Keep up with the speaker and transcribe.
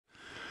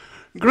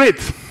Great.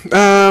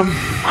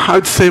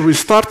 I'd say we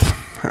start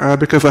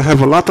because I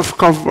have a lot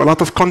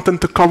of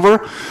content to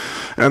cover,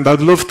 and I'd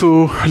love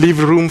to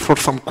leave room for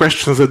some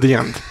questions at the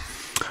end.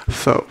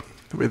 So,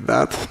 with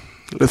that,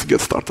 let's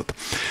get started.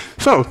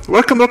 So,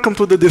 welcome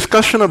to the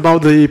discussion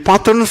about the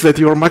patterns that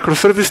your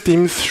microservice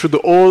teams should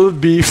all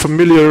be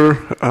familiar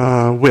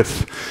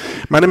with.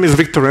 My name is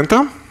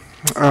Rentea.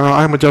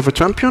 I'm a Java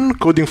champion,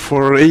 coding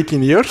for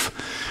 18 years.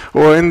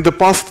 In the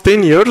past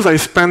 10 years, I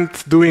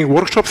spent doing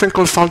workshops and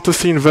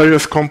consultancy in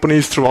various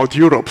companies throughout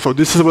Europe. So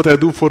this is what I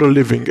do for a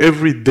living.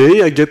 Every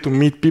day, I get to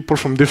meet people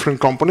from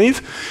different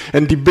companies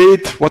and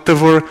debate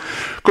whatever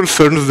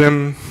concerns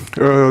them,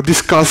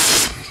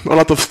 discuss a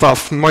lot of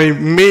stuff. My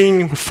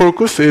main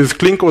focus is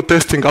clean code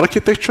testing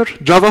architecture,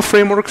 Java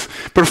frameworks,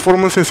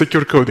 performance, and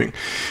secure coding.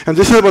 And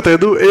this is what I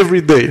do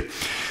every day.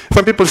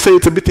 Some people say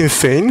it's a bit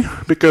insane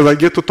because I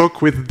get to talk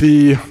with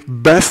the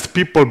best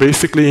people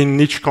basically in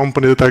each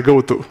company that I go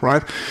to,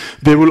 right?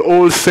 They will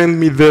all send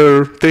me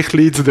their tech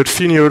leads, their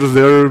seniors,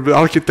 their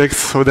architects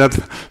so that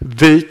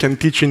they can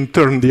teach in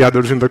turn the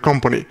others in the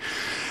company.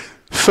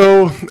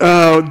 So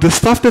the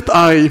stuff that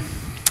I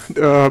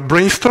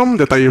brainstorm,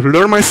 that I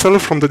learn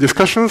myself from the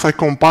discussions, I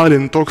compile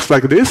in talks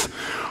like this,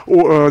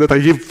 or that I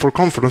give for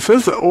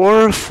conferences,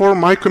 or for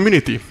my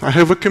community. I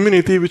have a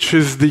community which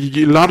is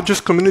the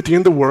largest community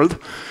in the world,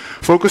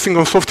 focusing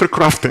on software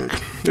crafting.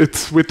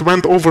 It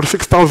went over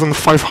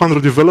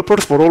 6,500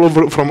 developers from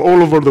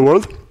all over the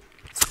world.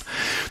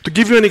 To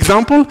give you an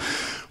example,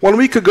 1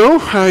 week ago,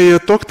 I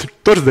talked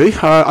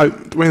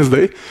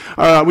Wednesday,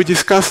 we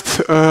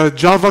discussed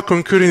Java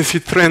concurrency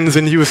trends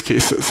and use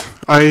cases.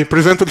 I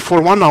presented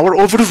for 1 hour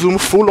over Zoom,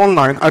 full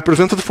online. I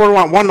presented for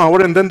 1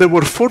 hour, and then there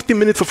were 40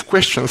 minutes of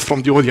questions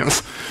from the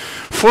audience.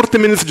 40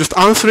 minutes just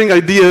answering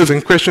ideas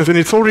and questions, and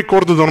it's all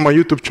recorded on my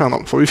YouTube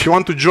channel. So if you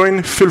want to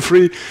join, feel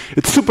free.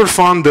 It's super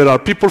fun. There are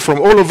people from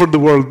all over the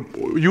world,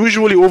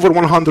 usually over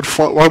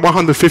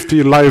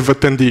 150 live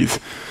attendees.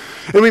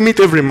 And we meet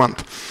every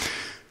month.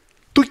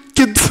 2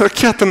 kids, a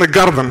cat, and a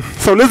garden.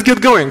 So let's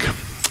get going.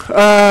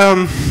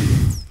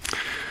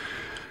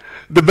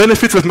 The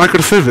benefits of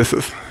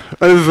microservices,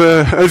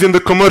 as in the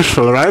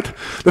commercial, right?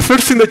 The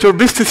first thing that your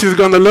business is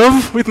going to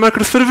love with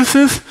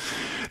microservices,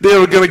 they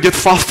are going to get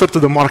faster to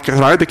the market,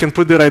 right? They can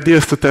put their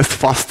ideas to test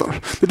faster.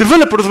 The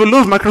developers will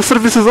love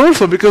microservices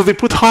also because they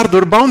put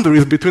harder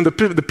boundaries between the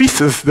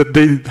pieces that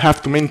they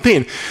have to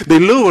maintain. They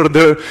lower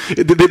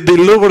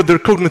their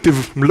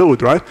cognitive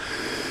load, right?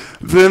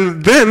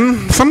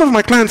 Then some of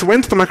my clients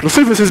went to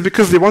microservices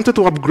because they wanted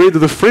to upgrade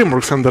the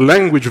frameworks and the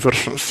language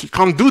versions. You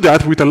can't do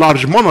that with a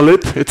large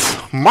monolith. It's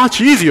much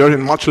easier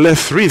and much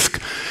less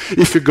risk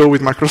if you go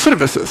with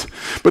microservices.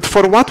 But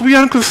for what we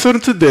are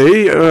concerned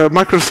today,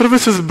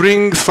 microservices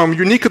bring some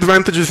unique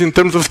advantages in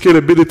terms of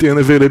scalability and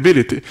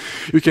availability.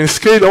 You can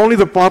scale only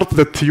the parts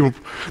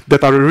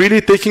that are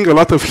really taking a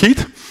lot of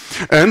heat,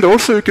 and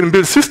also you can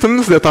build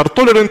systems that are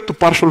tolerant to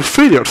partial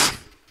failures.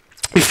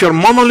 If your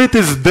monolith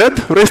is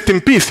dead, rest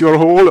in peace.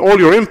 All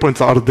your endpoints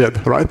are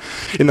dead, right?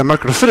 In a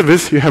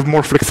microservice, you have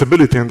more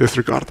flexibility in this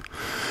regard.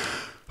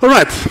 All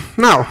right,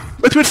 now,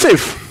 but we're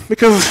safe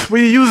because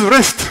we use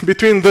REST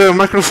between the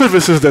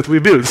microservices that we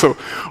build. So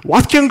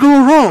what can go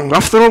wrong?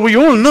 After all, we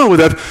all know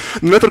that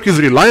the network is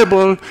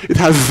reliable, it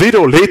has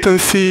 0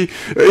 latency,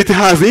 it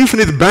has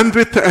infinite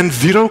bandwidth and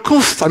 0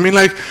 cost. I mean,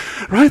 like,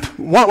 right?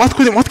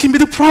 What can be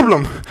the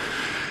problem?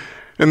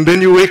 And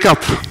then you wake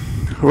up.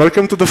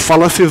 Welcome to the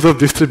fallacies of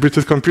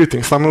distributed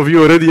computing. Some of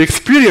you already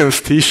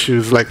experienced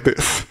issues like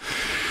this.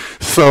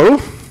 So,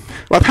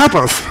 what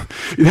happens?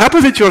 It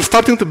happens that you're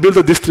starting to build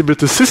a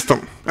distributed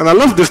system. And I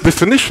love this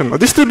definition. A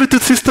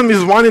distributed system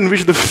is one in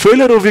which the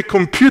failure of a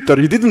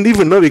computer you didn't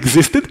even know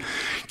existed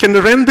can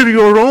render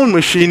your own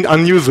machine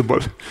unusable.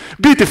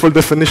 Beautiful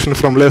definition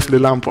from Leslie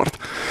Lamport.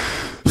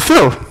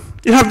 So,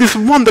 you have this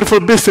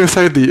wonderful business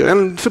idea,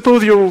 and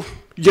suppose you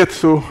get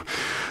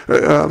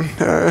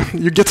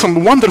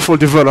some wonderful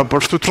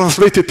developers to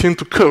translate it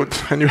into code,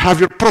 and you have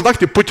your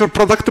product, you put your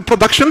product to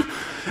production,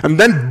 and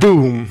then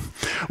boom.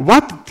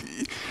 What's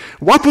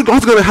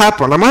going to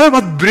happen?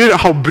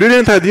 How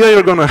brilliant idea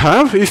you're going to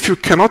have if you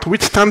cannot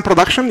withstand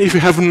production? If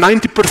you have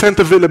 90%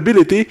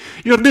 availability,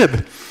 you're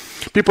dead.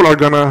 People are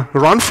going to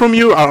run from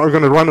you, are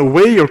going to run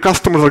away, your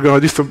customers are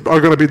going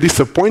to be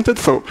disappointed.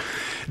 So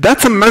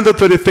that's a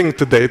mandatory thing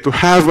today, to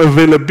have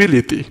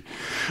availability.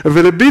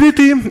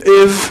 Availability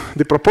is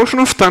the proportion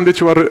of time that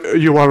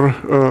you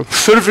are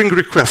serving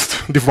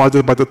requests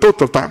divided by the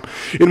total time.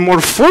 In more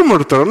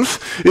formal terms,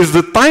 is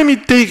the time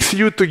it takes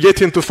you to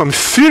get into some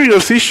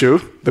serious issue,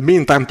 the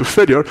mean time to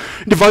failure,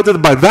 divided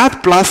by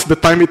that plus the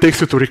time it takes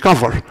you to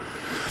recover.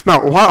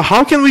 Now,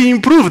 how can we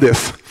improve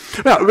this?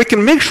 Well, we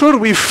can make sure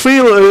we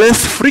fail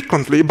less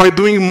frequently by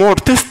doing more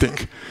testing.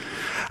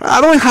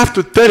 I don't have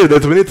to tell you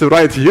that we need to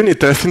write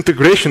unit tests,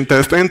 integration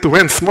tests,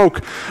 end-to-end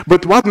smoke,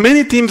 but what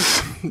many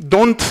teams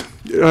don't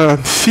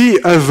see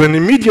as an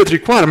immediate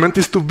requirement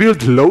is to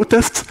build load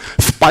tests,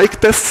 spike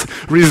tests,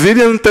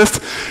 resilient tests.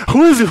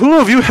 Who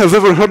of you has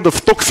ever heard of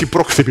Toxi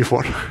Proxy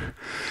before?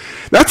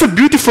 That's a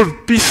beautiful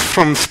piece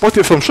from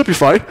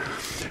Shopify,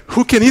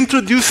 who can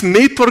introduce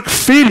network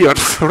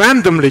failures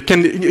randomly,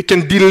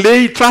 can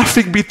delay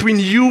traffic between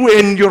you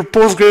and your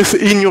Postgres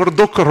in your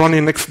Docker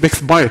running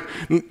next by.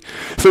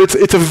 So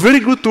it's a very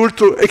good tool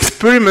to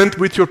experiment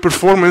with your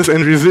performance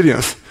and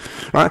resilience.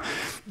 Right?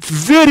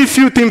 Very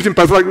few teams in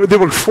past, like there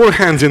were 4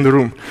 hands in the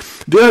room.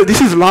 This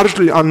is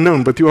largely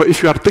unknown, but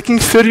if you are taking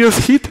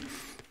serious heat,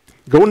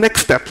 go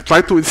next step.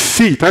 Try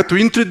to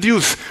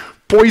introduce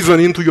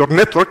poison into your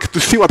network to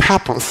see what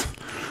happens.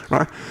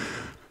 Right?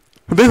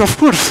 Then, of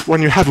course,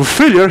 when you have a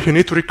failure, you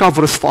need to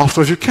recover as fast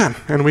as you can.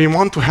 And we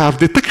want to have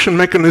detection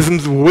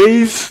mechanisms,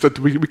 ways that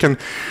we can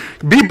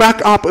be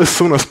back up as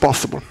soon as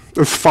possible,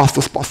 as fast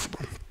as possible.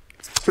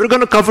 We're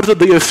going to cover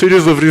today a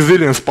series of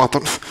resilience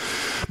patterns.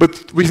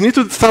 But we need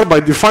to start by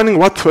defining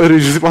what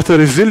a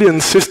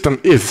resilient system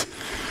is.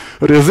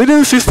 A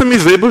resilient system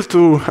is able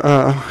to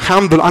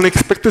handle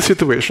unexpected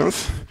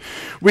situations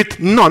with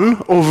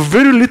none or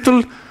very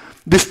little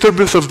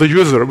disturbance of the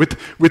user,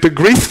 with a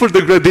graceful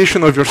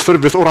degradation of your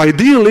service, or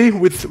ideally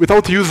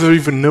without the user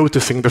even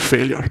noticing the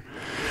failure.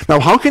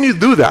 Now, how can you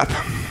do that?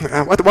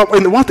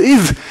 What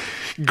is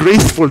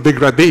graceful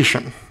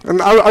degradation?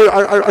 And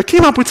I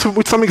came up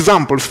with some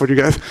examples for you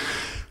guys.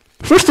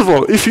 First of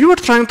all, if you are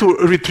trying to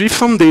retrieve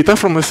some data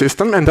from a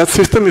system and that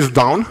system is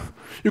down,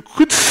 you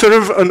could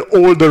serve an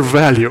older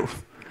value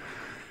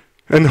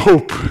and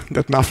hope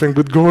that nothing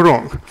would go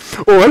wrong.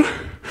 Or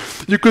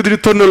you could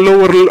return a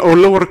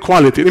lower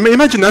quality.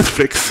 Imagine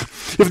Netflix.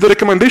 If the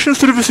recommendation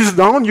service is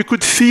down, you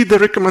could see the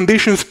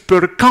recommendations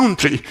per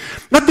country,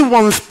 not the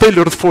ones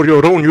tailored for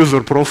your own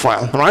user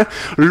profile, right?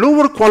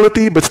 Lower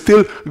quality, but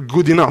still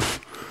good enough.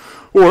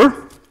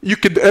 Or you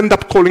could end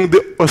up calling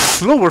a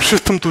slower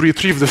system to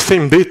retrieve the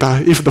same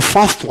data if the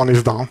fast one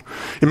is down.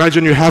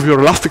 Imagine you have your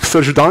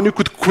Elasticsearch down, you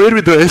could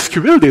query the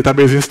SQL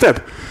database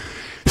instead.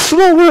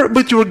 Slower,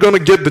 but you're going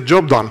to get the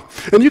job done.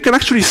 And you can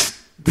actually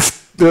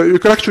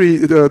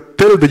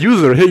tell the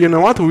user, hey, you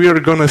know what? We are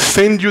going to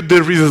send you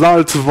the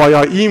results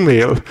via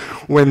email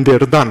when they're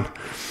done.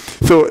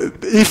 So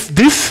if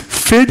these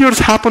failures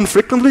happen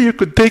frequently, you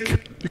could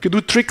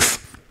do tricks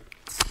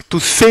to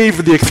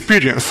save the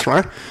experience,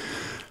 right?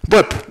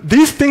 But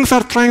these things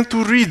are trying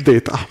to read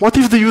data. What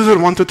if the user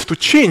wanted to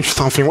change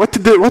something? What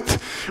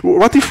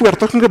if we are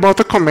talking about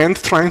a command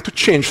trying to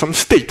change some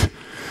state?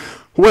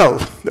 Well,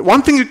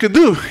 one thing you could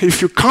do,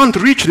 if you can't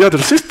reach the other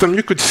system,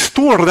 you could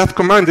store that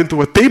command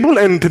into a table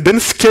and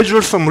then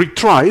schedule some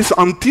retries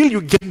until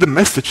you get the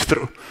message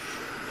through.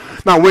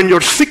 Now, when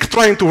you're sick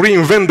trying to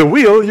reinvent the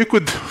wheel, you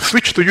could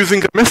switch to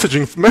using a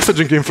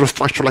messaging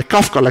infrastructure like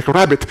Kafka, like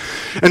Rabbit,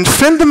 and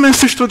send the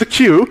message to the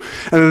queue,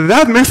 and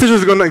that message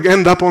is going to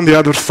end up on the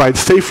other side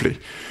safely,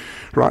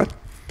 right?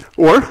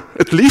 Or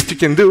at least you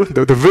can do,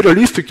 the very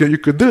least you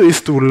could do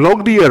is to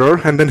log the error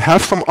and then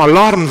have some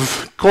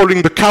alarms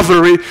calling the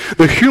cavalry,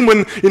 the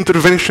human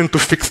intervention to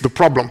fix the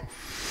problem.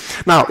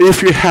 Now,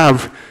 if you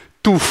have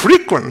too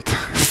frequent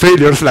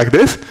failures like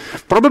this,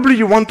 probably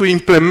you want to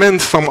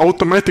implement some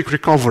automatic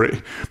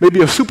recovery.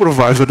 Maybe a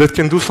supervisor that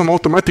can do some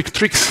automatic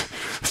tricks.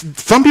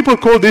 Some people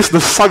call this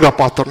the saga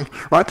pattern,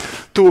 right?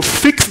 To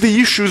fix the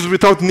issues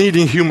without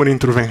needing human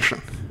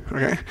intervention,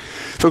 okay?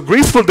 So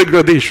graceful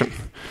degradation.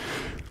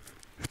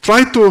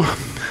 Try to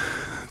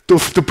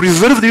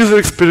preserve the user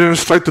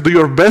experience, try to do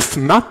your best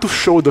not to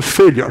show the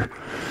failure.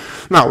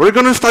 Now, we're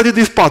going to study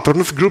these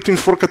patterns grouped in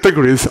 4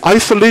 categories: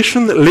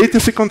 isolation,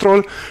 latency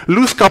control,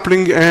 loose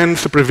coupling, and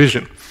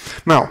supervision.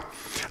 Now,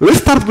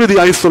 let's start with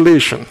the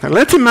isolation. And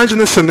let's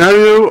imagine a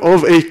scenario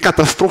of a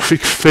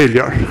catastrophic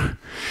failure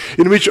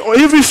in which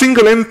every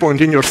single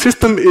endpoint in your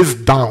system is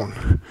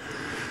down.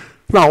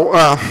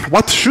 Now,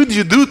 what should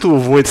you do to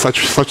avoid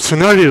such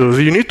scenarios?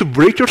 You need to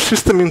break your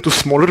system into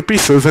smaller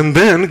pieces and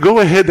then go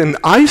ahead and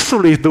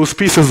isolate those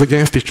pieces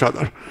against each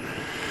other.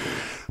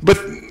 But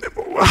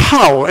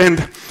how?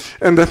 And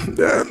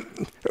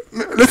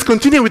let's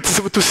continue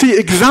to see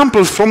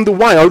examples from the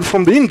wild,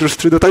 from the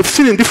industry that I've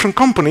seen in different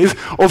companies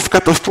of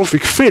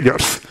catastrophic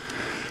failures.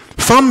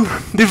 Some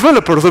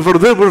developers over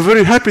there were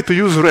very happy to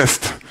use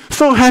REST.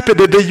 So happy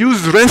that they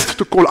use REST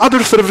to call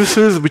other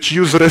services, which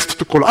use REST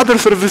to call other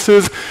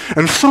services,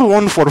 and so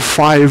on for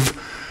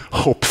 5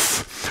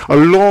 hops. A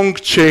long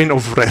chain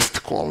of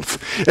REST calls.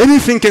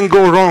 Anything can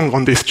go wrong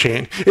on this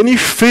chain. Any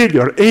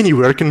failure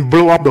anywhere can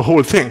blow up the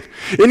whole thing.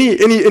 Any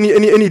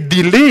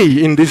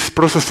delay in this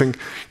processing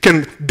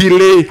can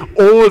delay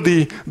all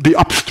the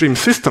upstream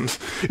systems.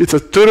 It's a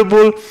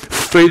terrible,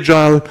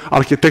 fragile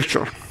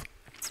architecture.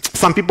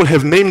 Some people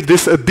have named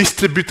this a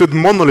distributed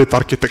monolith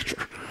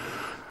architecture.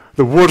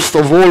 The worst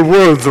of all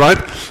worlds, right?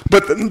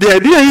 But the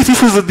idea is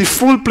this is a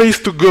default place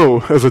to go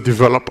as a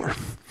developer.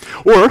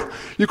 Or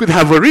you could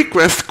have a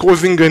request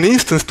causing an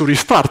instance to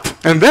restart,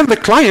 and then the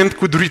client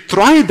could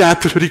retry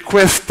that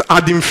request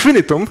ad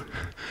infinitum,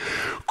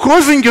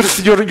 causing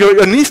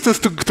an instance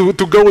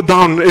to go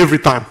down every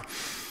time.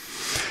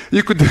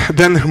 You could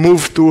then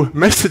move to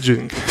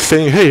messaging,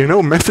 saying, hey,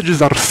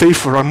 messages are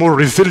safer, are more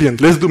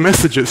resilient, let's do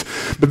messages.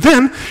 But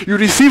then you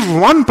receive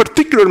one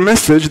particular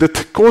message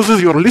that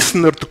causes your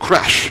listener to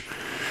crash.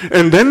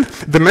 And then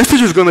the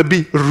message is going to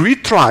be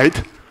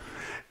retried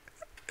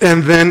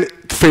and then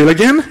fail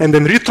again, and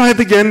then retry it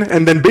again,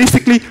 and then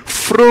basically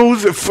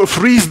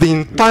freeze the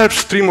entire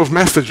stream of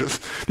messages.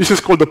 This is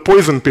called the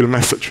poison pill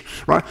message,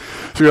 right?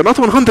 So you're not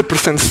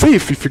 100%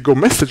 safe if you go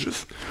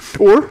messages.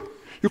 Or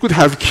you could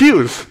have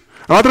queues.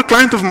 Another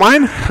client of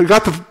mine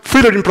got a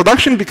failure in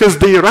production because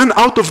they ran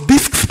out of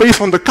disk space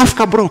on the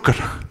Kafka broker.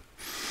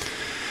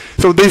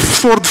 So they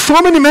stored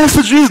so many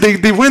messages,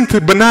 they went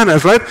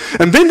bananas, right?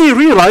 And then they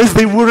realized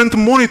they weren't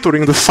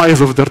monitoring the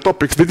size of their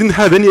topics. They didn't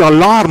have any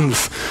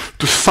alarms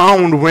to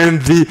sound when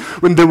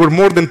there were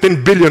more than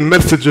 10 billion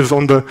messages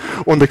on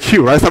the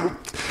queue, right? So,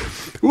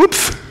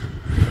 oops,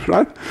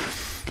 right?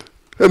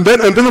 And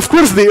then of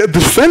course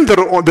the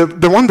sender, or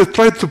the one that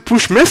tried to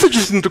push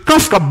messages into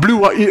Kafka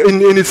blew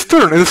in its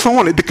turn, and so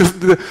on, because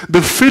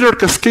the failure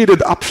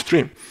cascaded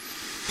upstream.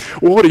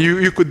 Or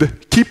you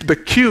could keep the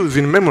queues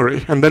in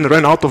memory and then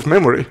run out of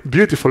memory.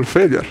 Beautiful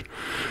failure.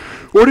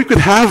 Or you could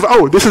have,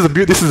 this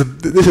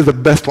is the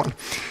best one.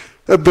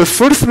 At the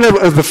first level,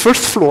 at the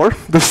first floor,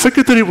 the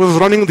secretary was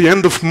running the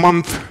end of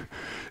month.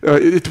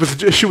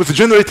 She was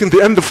generating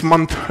the end of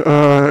month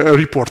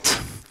reports.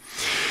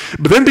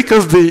 But then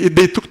because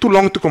they took too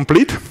long to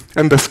complete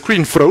and the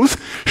screen froze,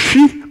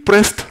 she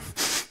pressed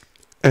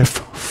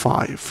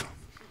F5.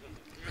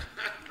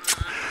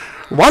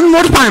 One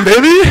more time,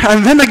 baby,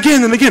 and then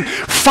again and again.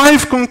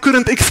 5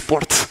 concurrent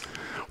exports.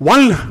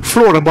 One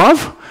floor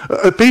above,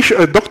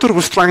 a doctor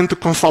was trying to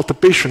consult a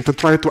patient and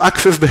try to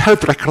access the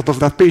health record of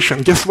that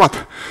patient. Guess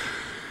what?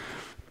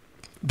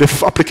 The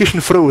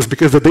application froze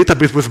because the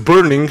database was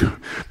burning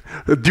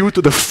due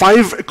to the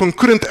 5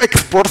 concurrent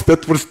exports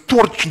that were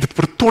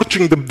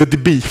torching the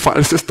DB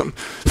file system.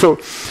 So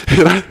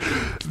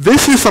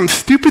this is some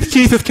stupid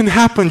case that can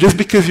happen just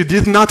because you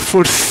did not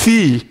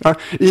foresee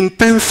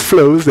intense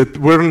flows that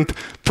weren't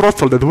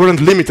throttled, that weren't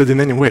limited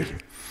in any way.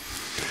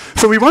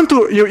 So we want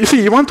to,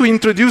 you want to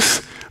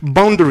introduce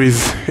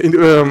boundaries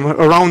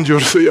around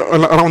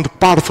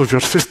parts of your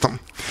system.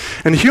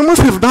 And humans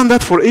have done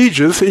that for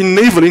ages in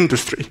naval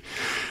industry.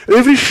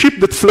 Every ship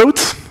that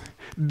floats,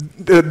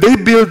 they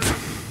build,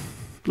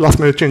 last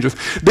minute changes,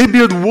 they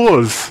build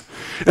walls.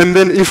 And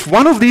then if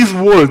one of these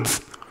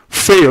walls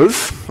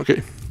fails,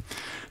 okay,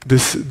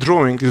 this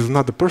drawing is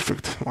not the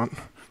perfect one,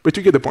 but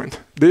you get the point.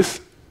 This,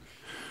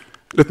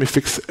 let me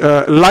fix,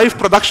 live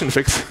production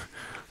fix.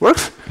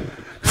 Works?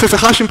 Says a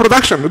hash in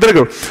production. There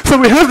you go. So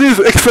we have this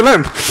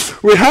excellent.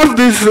 We have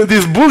these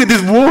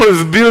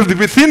walls built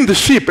within the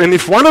ship, and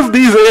if one of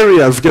these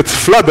areas gets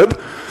flooded,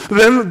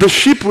 then the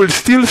ship will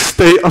still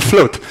stay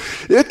afloat.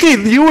 Okay,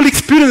 you will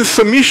experience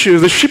some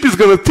issues. The ship is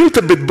going to tilt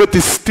a bit, but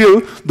it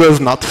still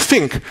does not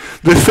sink.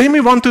 The same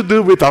we want to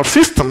do with our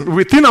system.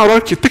 Within our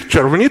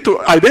architecture, we need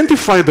to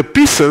identify the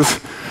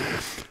pieces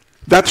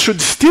that should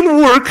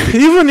still work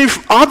even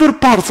if other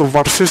parts of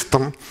our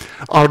system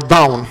are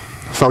down.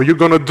 So you're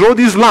going to draw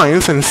these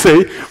lines and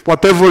say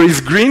whatever is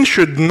green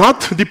should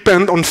not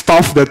depend on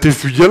stuff that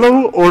is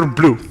yellow or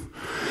blue.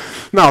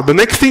 Now, the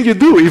next thing you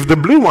do, if the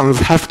blue ones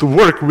have to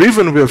work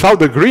even without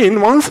the green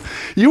ones,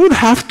 you would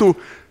have to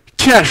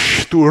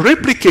cache, to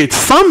replicate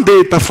some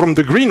data from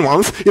the green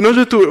ones in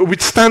order to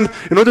withstand,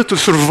 in order to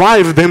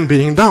survive them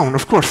being down,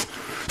 of course.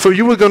 So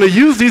you were going to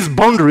use these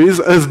boundaries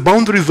as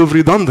boundaries of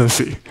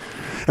redundancy.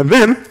 And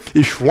then,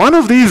 if one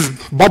of these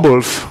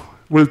bubbles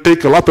will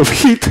take a lot of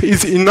heat,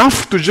 is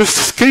enough to just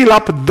scale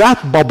up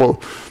that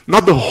bubble,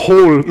 not the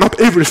whole, not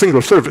every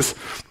single service.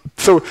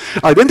 So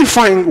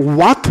identifying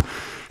what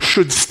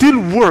should still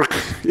work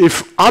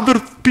if other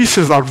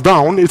pieces are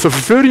down is a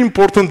very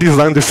important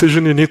design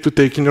decision you need to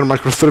take in your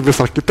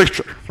microservice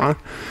architecture. Right?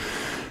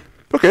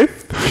 Okay,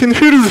 and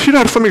here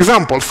are some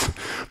examples.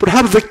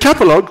 Perhaps the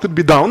catalog could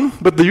be down,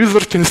 but the user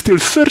can still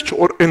search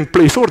and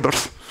place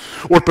orders.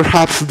 Or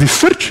perhaps the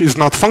search is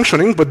not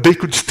functioning, but they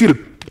could still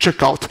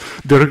check out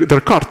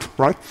their cart,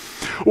 right?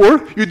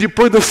 Or you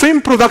deploy the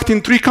same product in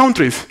 3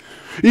 countries.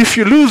 If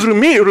you lose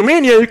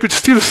Romania, you could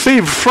still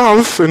save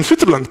France and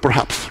Switzerland,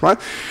 perhaps, right?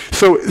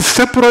 So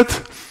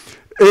separate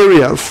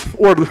areas,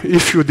 or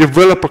if you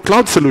develop a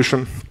cloud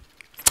solution,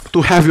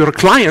 to have your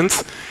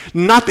clients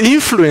not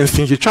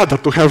influencing each other,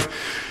 to have,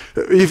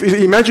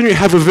 imagine you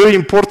have a very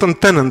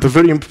important tenant,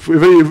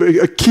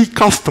 a key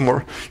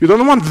customer. You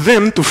don't want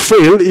them to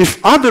fail if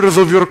others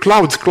of your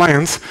cloud's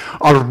clients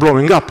are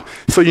blowing up.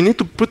 So you need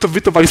to put a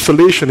bit of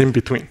isolation in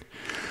between.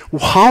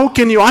 How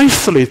can you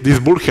isolate these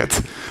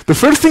bulkheads? The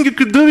first thing you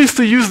could do is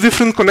to use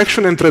different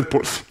connection and thread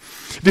pools,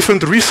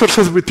 different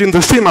resources within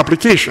the same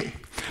application.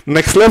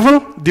 Next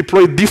level,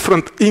 deploy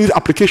different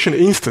application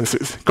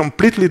instances,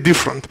 completely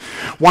different.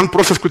 One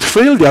process could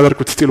fail, the other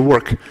could still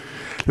work.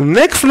 The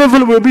next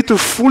level will be to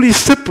fully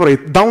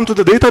separate down to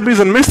the database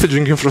and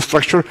messaging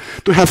infrastructure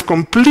to have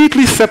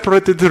completely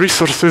separated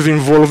resources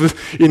involved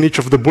in each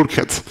of the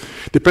bulkheads.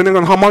 Depending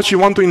on how much you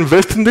want to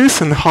invest in this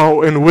and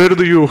how and where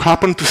do you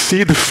happen to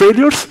see the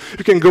failures,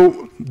 you can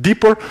go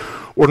deeper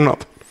or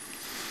not.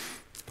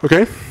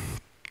 Okay?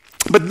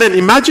 But then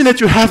imagine that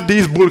you have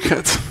these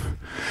bulkheads.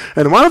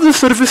 And one of the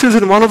services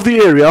in one of the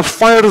area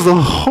fires a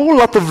whole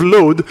lot of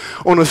load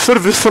on a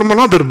service from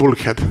another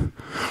bulkhead.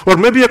 Or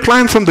maybe a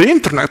client from the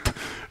internet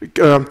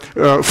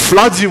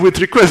floods you with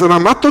requests. And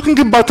I'm not talking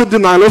about a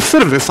denial of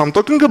service. I'm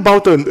talking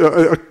about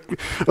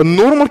a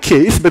normal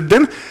case, but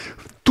then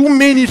too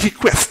many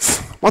requests.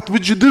 What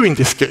would you do in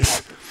this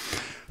case?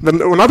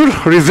 Then another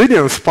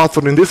resilience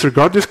pattern in this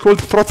regard is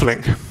called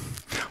throttling.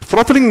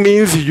 Throttling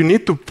means you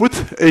need to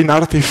put an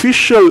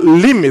artificial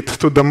limit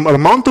to the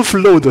amount of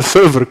load a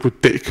server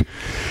could take.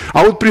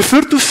 I would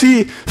prefer to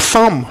see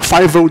some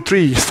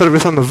 503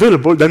 service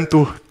unavailable than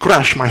to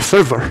crash my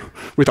server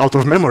with out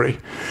of memory.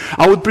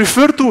 I would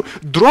prefer to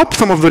drop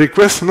some of the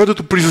requests in order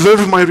to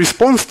preserve my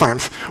response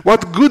times.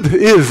 What good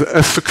is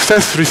a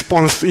success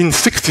response in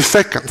 60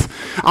 seconds?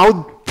 I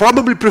would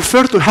probably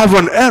prefer to have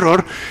an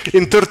error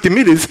in 30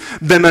 minutes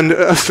than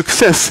a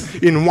success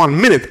in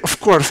 1 minute. Of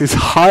course, it's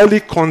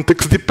highly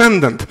context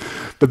dependent,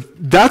 but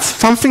that's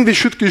something you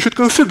should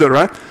consider,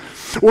 right?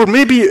 Or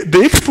maybe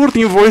the export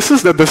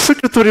invoices that the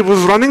secretary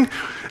was running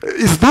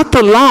is not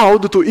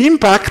allowed to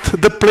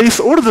impact the place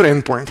order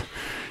endpoint.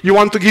 You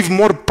want to give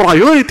more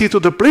priority to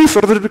the place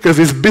order because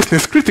it's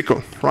business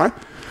critical, right?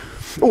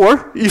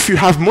 Or if you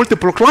have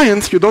multiple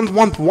clients, you don't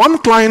want one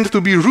client to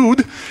be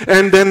rude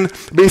and then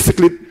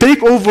basically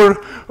take over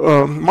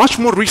much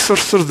more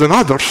resources than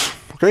others,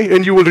 okay?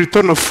 And you will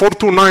return a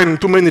 429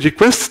 too many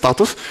requests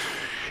status,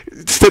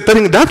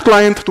 telling that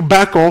client to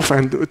back off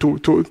and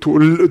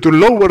to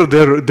lower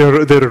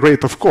their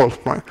rate of call,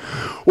 right?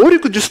 Or you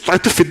could just try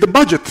to fit the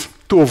budget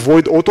to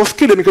avoid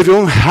auto-scaling because you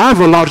don't have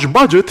a large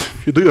budget,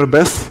 you do your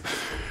best,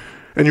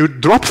 and you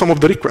drop some of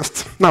the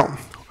requests. Now,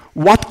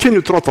 what can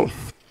you throttle?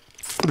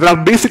 There are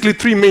basically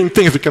three main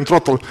things you can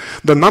throttle.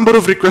 The number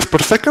of requests per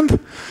second,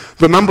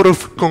 the number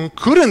of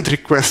concurrent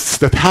requests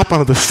that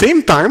happen at the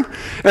same time,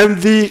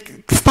 and the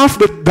stuff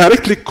that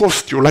directly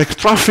costs you, like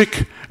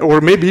traffic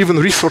or maybe even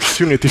resource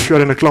unit if you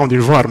are in a cloud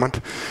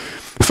environment.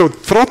 So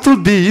throttle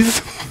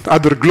these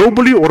either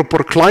globally or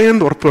per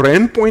client or per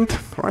endpoint,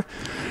 right?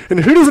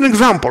 And here is an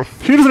example.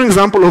 Here's an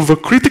example of a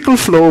critical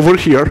flow over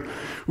here,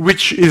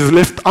 which is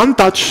left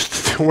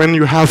untouched when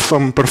you have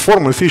some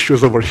performance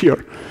issues over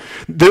here.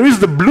 There is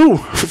the blue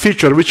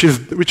feature, which is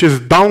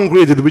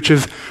downgraded,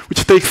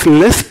 which takes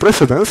less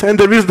precedence, and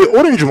there is the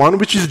orange one,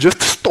 which is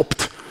just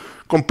stopped,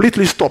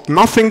 completely stopped.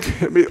 Nothing,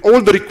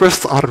 all the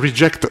requests are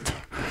rejected.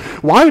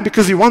 Why?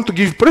 Because you want to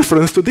give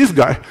preference to this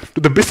guy,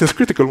 to the business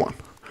critical one.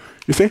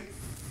 You see?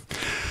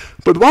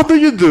 But what do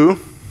you do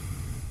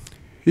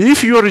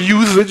if your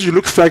usage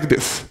looks like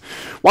this?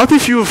 What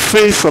if you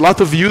face a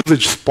lot of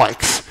usage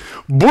spikes,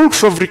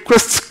 bulks of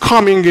requests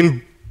coming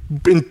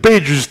in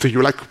pages to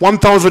you, like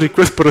 1,000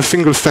 requests per a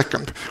single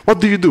second? What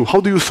do you do? How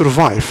do you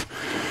survive?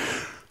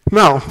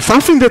 Now,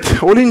 something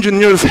that all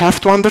engineers have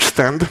to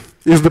understand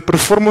is the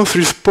performance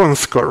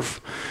response curve.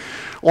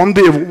 On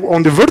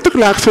the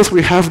vertical axis,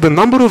 we have the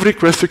number of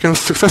requests you can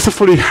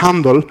successfully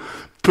handle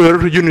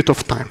per unit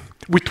of time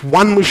with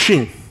one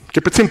machine.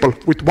 Keep it simple,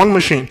 with one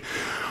machine.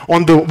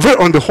 On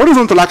the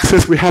horizontal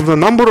axis, we have the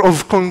number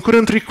of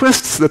concurrent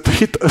requests that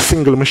hit a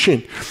single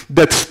machine,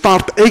 that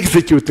start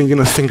executing in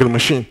a single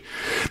machine.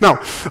 Now,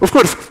 of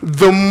course,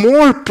 the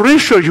more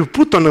pressure you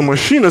put on a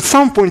machine, at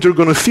some point you're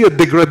going to see a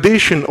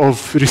degradation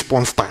of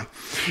response time.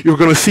 You're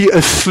going to see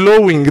a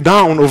slowing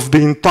down of the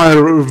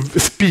entire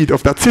speed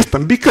of that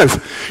system because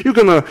you're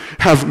going to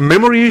have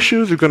memory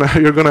issues, you're going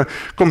to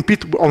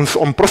compete on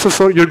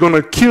processor, you're going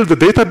to kill the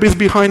database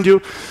behind you.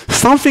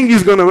 Something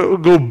is going to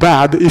go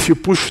bad if you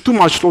push too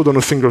much load on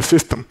a single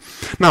system.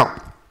 Now,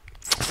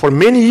 for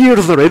many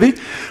years already,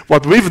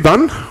 what we've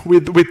done,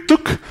 we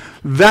took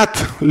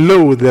that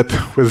load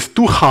that was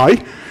too high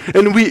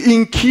and we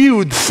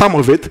enqueued some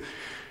of it,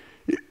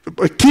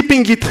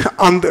 keeping it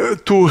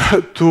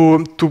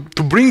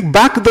to bring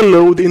back the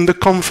load in the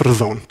comfort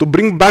zone, to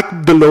bring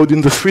back the load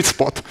in the sweet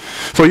spot.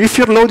 So if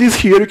your load is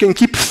here, you can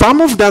keep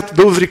some of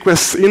those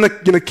requests in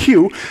a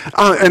queue,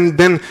 and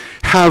then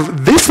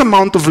have this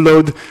amount of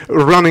load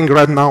running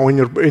right now in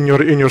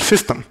your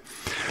system.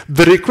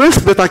 The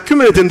requests that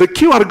accumulate in the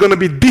queue are going to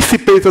be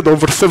dissipated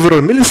over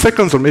several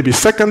milliseconds or maybe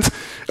seconds,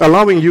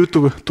 allowing you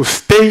to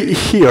stay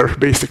here,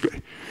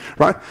 basically,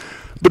 right?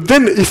 But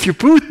then if you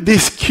put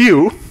this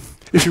queue,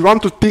 if you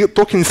want to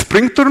talk in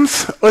Spring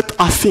terms, at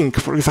async,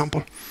 for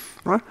example,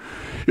 right?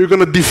 You're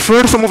going to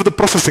defer some of the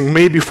processing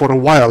maybe for a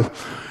while.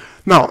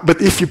 Now,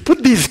 but if you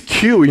put this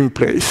queue in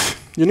place,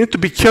 you need to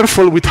be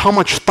careful with how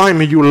much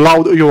time you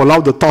allow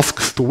the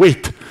tasks to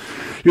wait.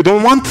 You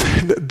don't want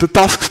the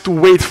tasks to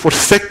wait for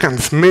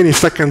seconds, many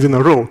seconds in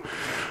a row.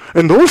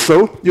 And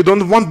also, you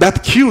don't want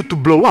that queue to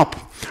blow up.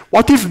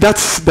 What if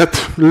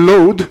that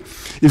load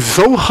is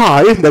so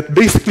high that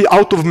basically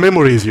out of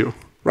memory is you?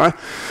 Right?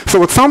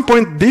 So at some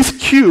point, these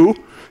queues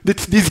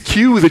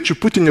that you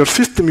put in your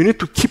system, you need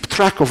to keep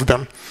track of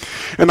them.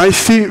 And I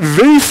see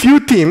very few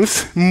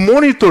teams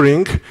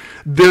monitoring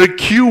their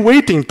queue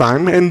waiting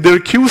time and their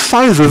queue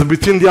sizes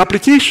between the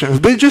applications.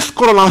 They just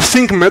call an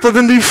async method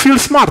and they feel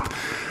smart.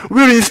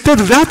 Where instead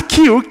that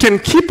queue can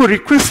keep a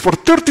request for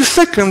 30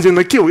 seconds in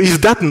the queue. Is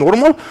that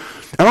normal?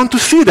 I want to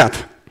see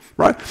that.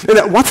 Right?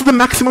 And what's the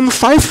maximum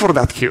size for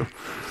that queue?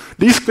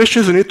 These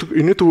questions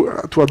you need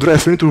to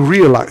address, you need to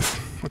realize.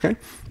 Okay?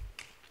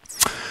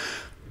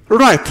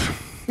 Right.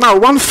 Now,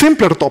 one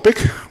simpler topic,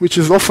 which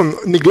is often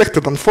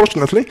neglected,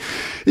 unfortunately,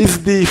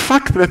 is the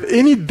fact that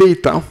any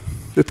data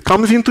that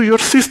comes into your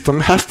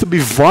system has to be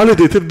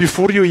validated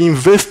before you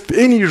invest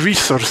any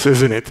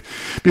resources in it.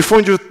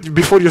 Before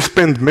you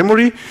spend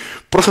memory,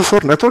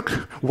 processor,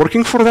 network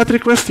working for that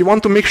request, you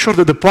want to make sure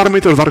that the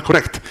parameters are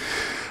correct.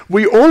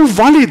 We all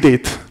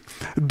validate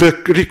the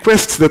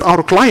requests that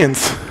our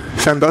clients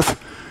send us,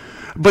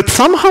 but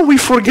somehow we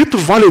forget to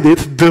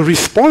validate the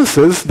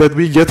responses that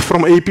we get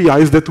from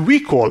APIs that we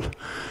call.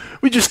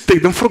 We just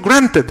take them for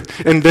granted.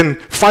 And then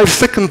 5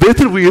 seconds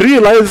later, we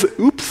realize,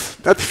 oops,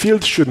 that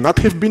field should not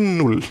have been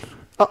null.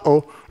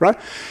 Uh-oh, right?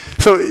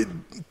 So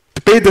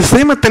pay the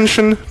same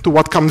attention to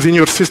what comes in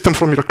your system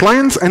from your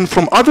clients and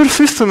from other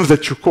systems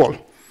that you call.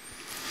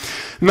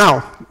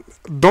 Now,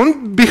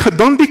 don't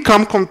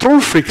become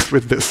control freaks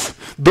with this.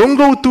 Don't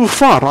go too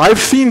far. I've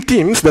seen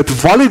teams that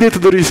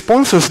validate the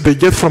responses they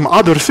get from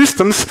other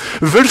systems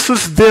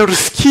versus their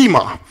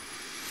schema.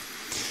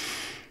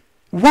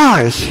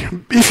 Why?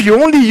 If you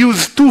only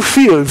use 2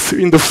 fields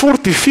in the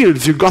 40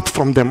 fields you got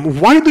from them,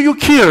 why do you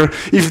care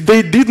if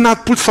they did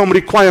not put some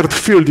required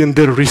field in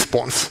their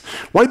response?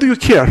 Why do you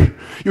care?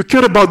 You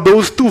care about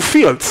those 2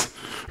 fields,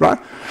 right?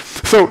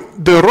 So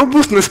the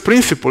robustness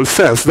principle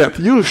says that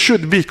you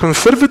should be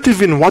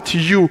conservative in what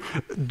you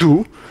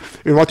do,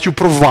 in what you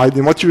provide,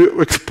 in what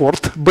you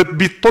export, but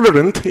be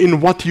tolerant in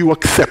what you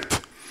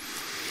accept.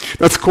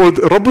 That's called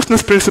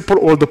robustness principle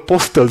or the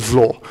Postel's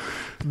law.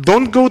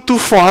 Don't go too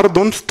far,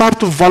 don't start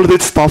to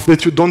validate stuff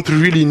that you don't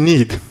really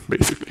need,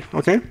 basically,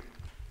 okay?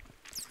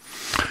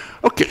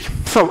 Okay,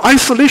 so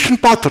isolation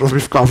patterns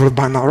we've covered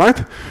by now,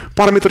 right?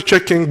 Parameter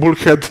checking,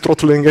 bulkhead,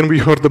 throttling, and we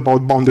heard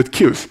about bounded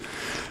queues.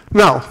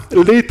 Now,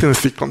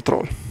 latency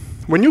control.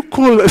 When you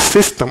call a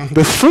system,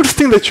 the first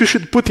thing that you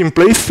should put in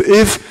place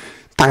is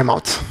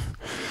timeouts.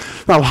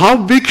 Now, how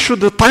big should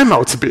the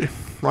timeouts be?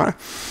 Right?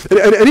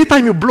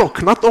 Anytime you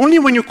block, not only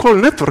when you call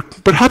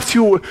network, perhaps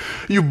you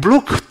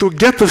block to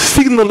get a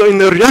signal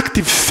in a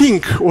reactive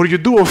sync, or you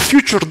do a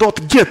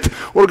future.get,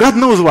 or God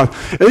knows what.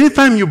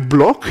 Anytime you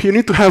block, you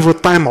need to have a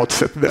timeout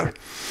set there.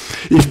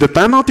 If the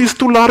timeout is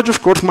too large,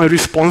 of course, my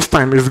response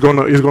time is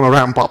gonna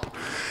ramp up.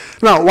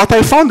 Now, what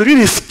I found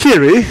really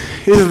scary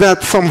is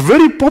that some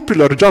very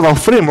popular Java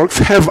frameworks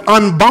have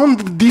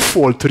unbounded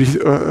default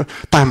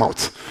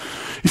timeouts.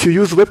 If you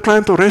use web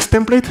client or REST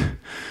template,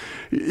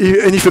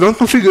 and if you don't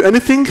configure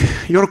anything,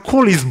 your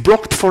call is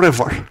blocked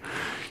forever.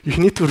 You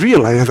need to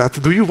realize that.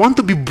 Do you want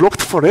to be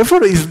blocked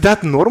forever? Is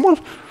that normal?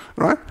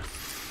 Right?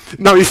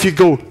 Now, if you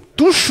go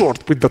too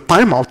short with the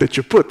timeout that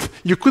you put,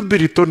 you could be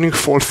returning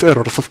false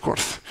errors, of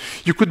course.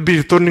 You could be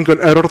returning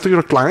an error to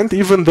your client,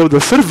 even though the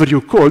server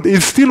you called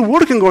is still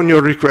working on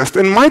your request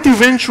and might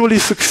eventually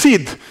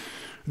succeed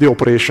the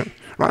operation.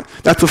 Right?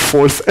 That's a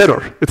false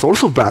error. It's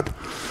also bad.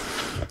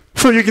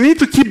 So you need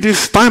to keep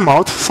this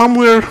timeout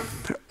somewhere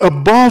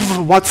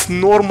above what's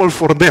normal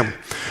for them,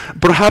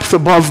 perhaps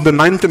above the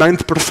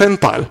 99th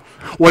percentile,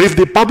 or if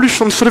they publish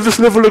some service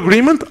level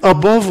agreement,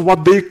 above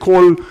what they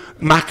call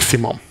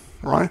maximum,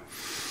 right?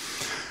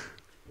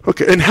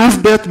 Okay, and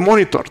have that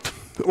monitored.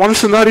 One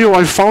scenario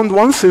I found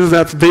once is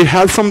that they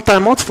had some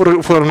timeouts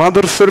for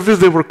another service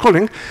they were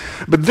calling,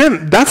 but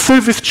then that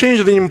service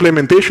changed the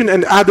implementation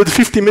and added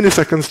 50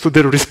 milliseconds to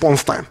their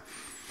response time.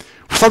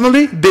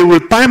 Suddenly, they were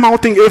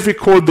timeouting every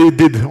call they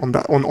did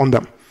on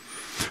them.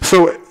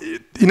 So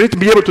you need to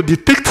be able to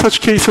detect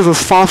such cases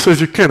as fast as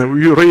you can.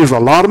 You raise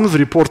alarms,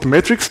 report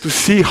metrics to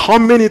see how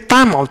many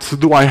timeouts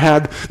did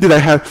I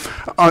have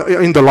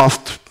in the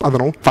last, I don't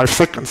know, 5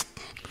 seconds,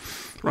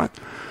 right?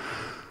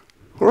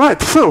 All right,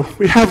 so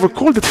we have a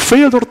call that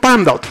failed or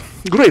timed out.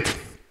 Great.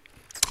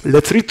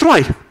 Let's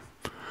retry.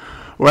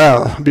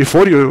 Well,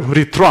 before you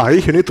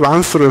retry, you need to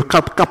answer a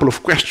couple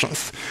of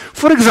questions.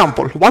 For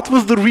example, what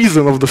was the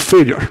reason of the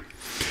failure?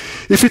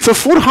 If it's a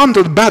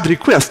 400 bad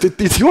request,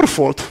 it's your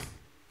fault.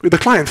 With the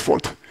client's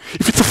fault.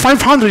 If it's a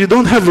 500, you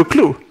don't have a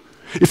clue.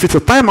 If it's a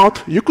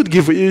timeout, you could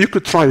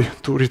try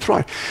to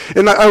retry.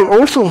 And I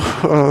also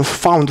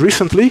found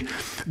recently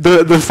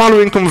the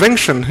following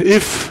convention.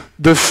 If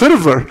the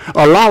server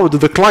allowed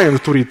the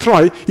client to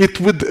retry,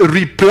 it would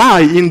reply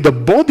in the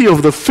body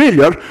of the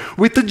failure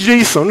with a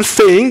JSON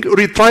saying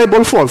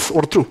retryable false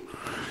or true.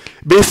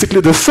 Basically,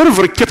 the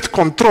server kept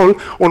control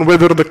on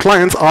whether the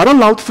clients are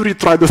allowed to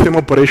retry the same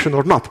operation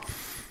or not.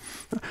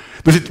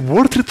 Is it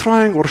worth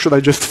retrying, or should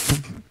I just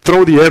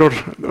throw the error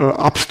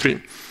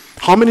upstream?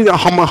 How many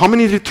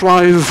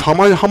retries?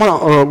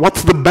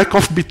 What's the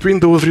backoff between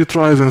those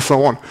retries, and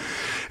so on?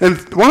 And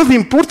one of the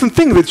important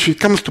things that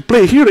comes to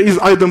play here is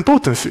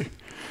idempotency.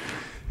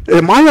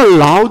 Am I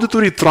allowed to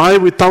retry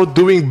without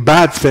doing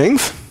bad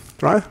things?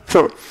 Right.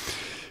 So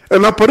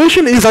an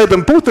operation is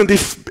idempotent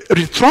if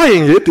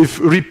retrying it, if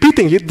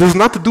repeating it, does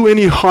not do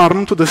any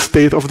harm to the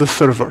state of the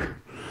server.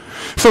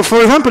 So,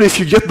 for example, if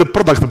you get the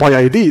product by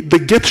ID, the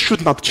get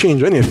should not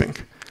change anything.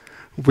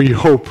 We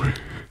hope.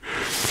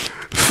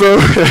 So,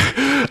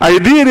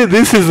 ideally,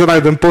 this is an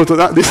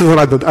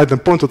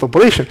idempotent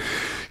operation.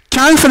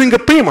 Canceling a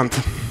payment.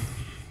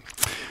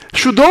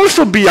 should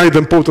also be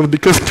idempotent,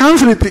 because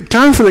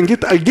canceling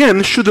it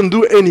again shouldn't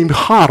do any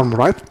harm,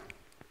 right?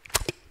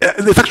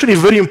 It's actually a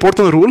very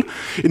important rule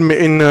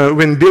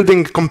when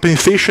building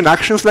compensation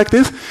actions like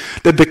this,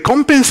 that the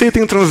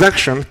compensating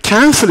transaction,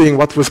 canceling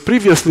what was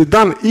previously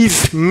done,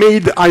 is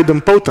made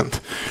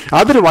idempotent.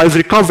 Otherwise,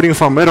 recovering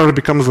from error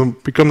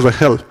becomes a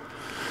hell.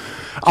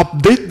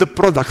 Update the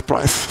product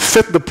price,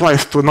 set the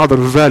price to another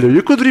value.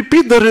 You could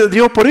repeat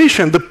the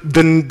operation.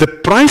 The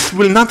price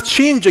will not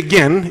change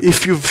again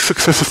if you've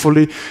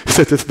successfully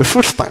set it the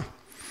first time.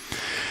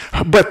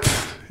 But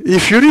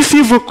if you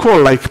receive a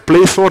call like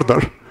place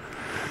order,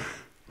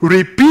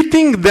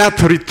 repeating that,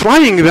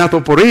 retrying that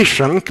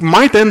operation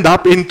might end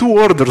up in 2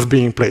 orders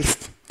being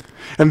placed.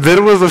 And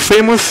there was a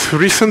famous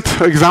recent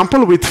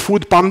example with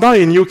Food Panda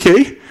in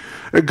UK.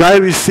 A guy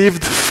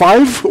received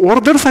 5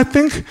 orders, I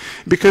think,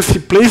 because he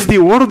placed the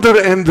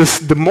order and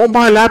the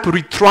mobile app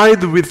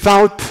retried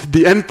without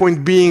the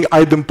endpoint being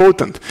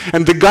idempotent.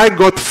 And the guy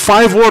got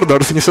 5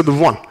 orders instead of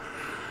 1.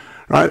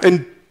 Right?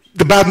 And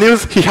the bad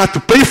news, he had to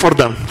pay for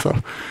them. So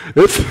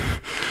it's,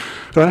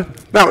 right?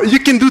 Now, you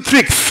can do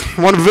tricks.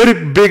 One very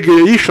big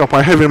e-shop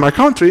I have in my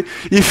country,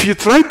 if you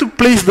try to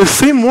place the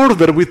same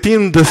order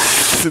within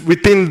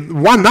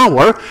 1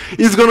 hour,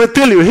 it's going to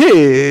tell you,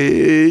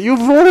 hey,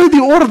 you've already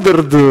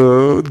ordered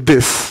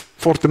this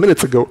 40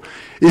 minutes ago.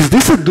 Is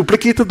this a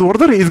duplicated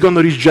order? It's going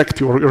to reject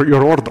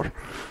your order.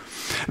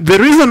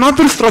 There is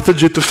another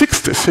strategy to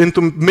fix this and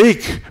to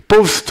make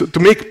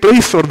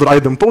place order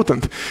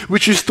idempotent,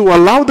 which is to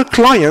allow the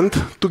client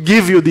to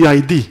give you the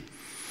ID.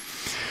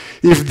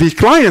 If the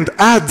client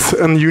adds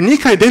a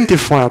unique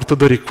identifier to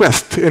the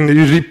request and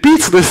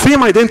repeats the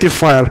same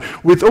identifier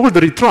with all the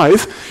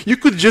retries, you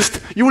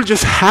will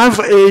just have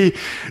a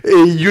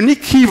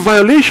unique key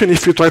violation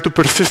if you try to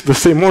persist the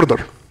same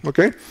order.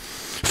 Okay?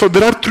 So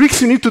there are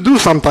tricks you need to do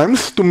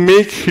sometimes to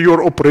make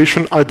your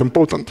operation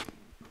idempotent.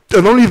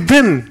 And only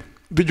then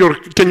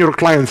can your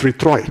clients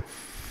retry.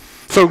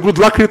 So good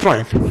luck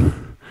retrying.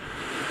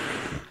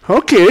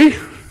 Okay,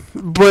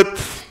 but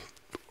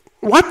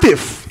what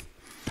if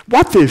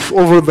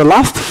over the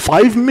last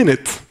 5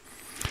 minutes,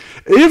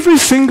 every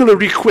single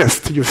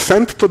request you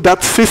sent to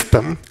that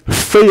system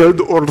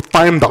failed or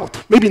timed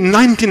out? Maybe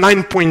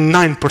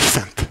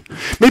 99.9%.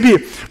 Maybe,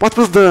 what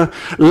was the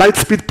light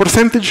speed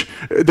percentage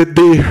that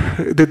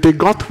they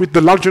got with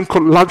the Large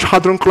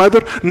Hadron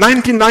Collider?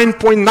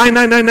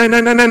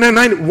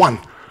 99.999999991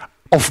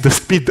 of the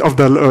speed of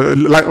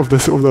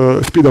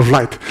the speed of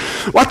light.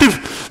 What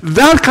if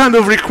that kind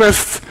of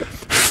requests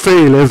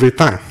fail every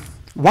time?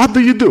 What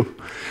do?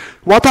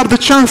 What are the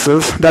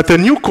chances that a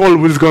new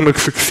call is going to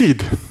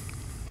succeed?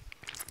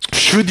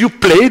 Should you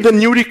play the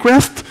new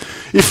request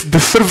if the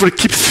server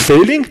keeps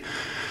failing?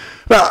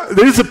 Well,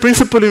 there is a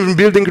principle in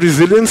building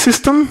resilient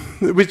system,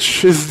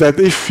 which is that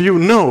if you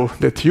know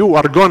that you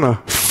are going to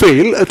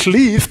fail, at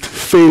least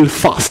fail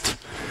fast.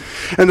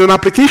 And an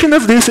application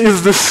of this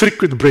is the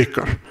circuit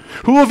breaker.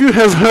 Who of you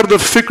has heard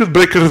of circuit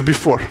breakers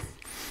before?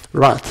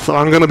 Right, so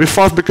I'm going to be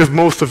fast because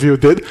most of you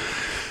did.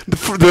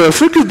 The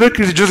circuit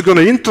breaker is just going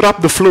to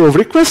interrupt the flow of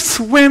requests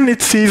when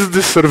it sees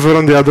the server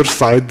on the other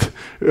side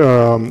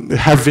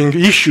having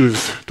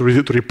issues to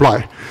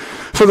reply.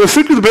 So the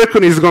circuit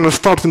breaker is going to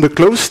start in the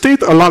closed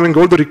state, allowing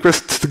all the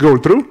requests to go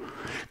through,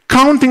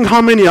 counting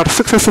how many are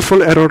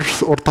successful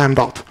errors or timed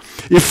out.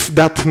 If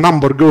that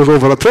number goes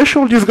over a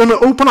threshold, it's going to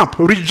open up,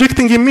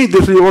 rejecting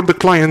immediately all the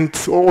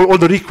client, all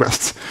the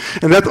requests.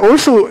 And that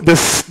also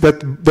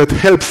that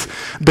helps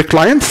the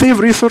client save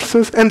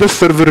resources and the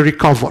server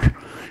recover.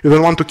 You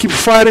don't want to keep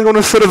firing on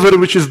a server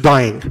which is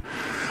dying.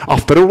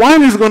 After a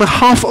while, it's going to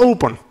half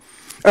open,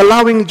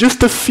 allowing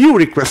just a few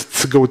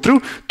requests to go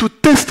through to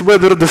test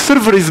whether the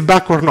server is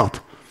back or not,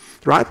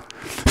 right?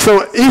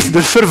 So if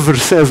the server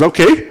says,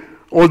 okay,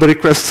 all the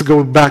requests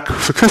go back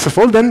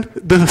successful, then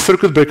the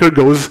circuit breaker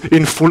goes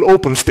in full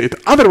open state.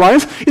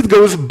 Otherwise, it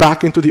goes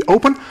back into the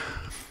open,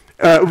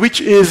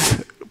 which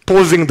is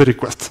pausing the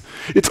requests.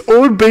 It's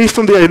all based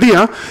on the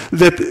idea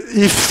that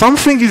if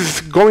something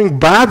is going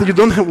bad, you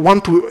don't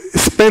want to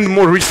spend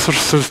more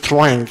resources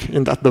trying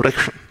in that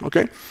direction,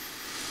 okay?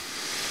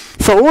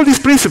 So all these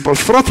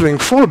principles, throttling,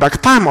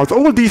 fallback, timeout,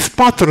 all these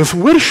patterns,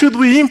 where should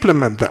we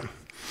implement them?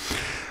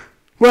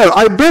 Well,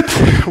 I bet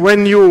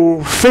when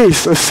you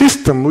face a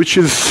system which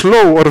is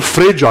slow or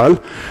fragile,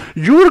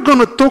 you're going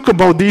to talk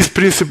about these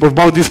principles,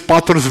 about these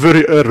patterns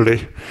very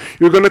early.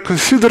 You're going to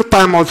consider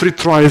timeouts,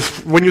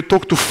 retries when you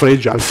talk to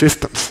fragile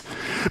systems.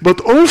 But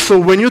also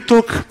when you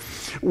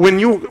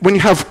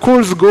have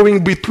calls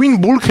going between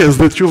bulkheads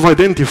that you've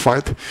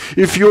identified,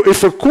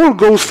 if a call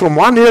goes from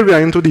one area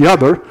into the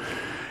other,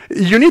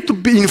 you need to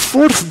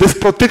enforce this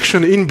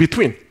protection in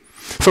between.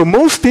 So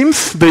most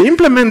teams, they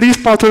implement these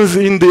patterns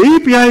in the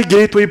API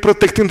gateway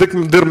protecting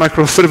their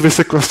microservice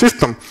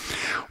ecosystem.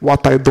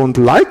 What I don't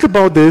like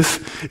about this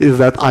is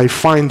that I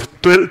find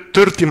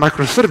 30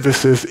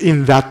 microservices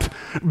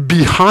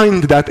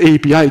behind that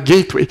API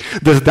gateway.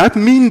 Does that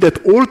mean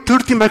that all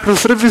 30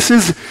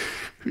 microservices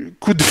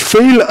could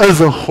fail as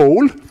a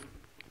whole?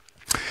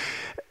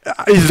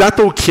 Is that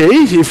okay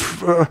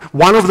if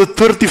one of the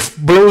 30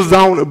 blows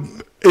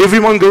down,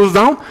 everyone goes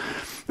down?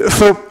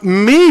 So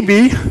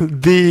maybe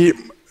the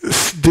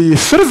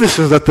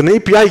services that an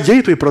API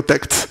gateway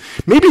protects,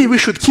 maybe we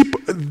should keep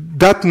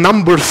that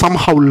number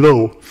somehow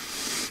low,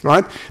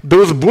 right?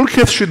 Those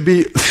bulkheads should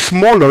be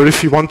smaller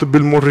if you want to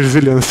build more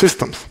resilient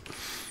systems,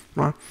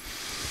 right?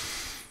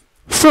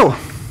 So,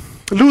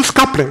 loose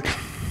coupling.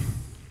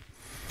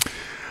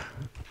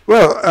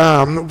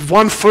 Well,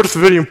 one first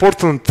very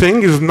important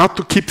thing is not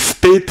to keep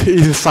state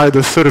inside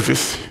a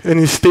service.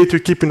 Any state you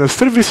keep in a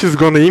service is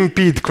going to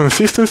impede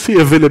consistency,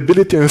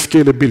 availability, and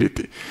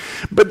scalability.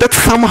 But that's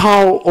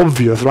somehow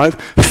obvious, right?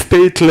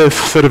 Stateless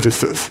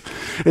services.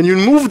 And you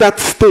move that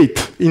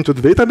state into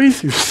the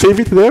database, you save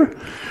it there.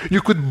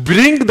 You could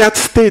bring that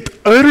state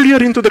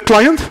earlier into the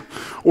client,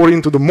 or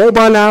into the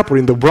mobile app, or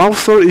in the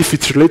browser if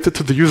it's related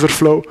to the user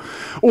flow.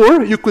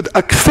 Or you could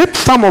accept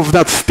some of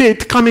that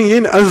state coming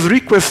in as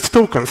request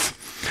tokens.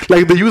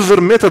 Like the user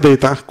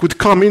metadata could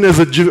come in as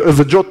a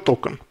JOT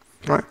token,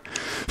 right?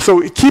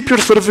 So keep your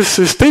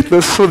services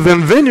stateless, so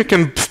then you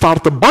can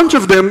start a bunch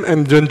of them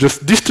and then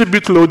just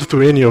distribute load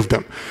to any of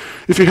them.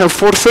 If you have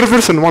 4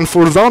 servers and one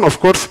falls down, of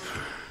course,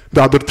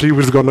 the other 3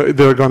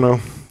 they're gonna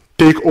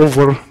take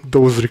over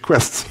those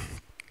requests.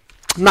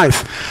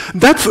 Nice.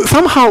 That's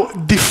somehow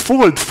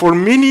default for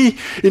many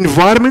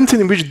environments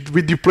in which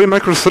we deploy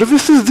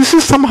microservices. This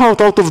is somehow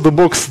out of the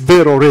box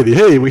there already.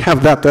 Hey, we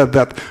have that,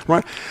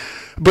 right?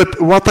 But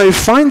what I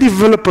find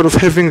developers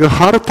having a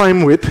hard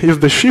time with is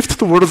the shift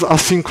towards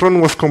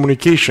asynchronous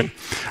communication.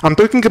 I'm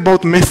talking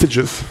about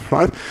messages,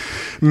 right?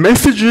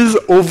 Messages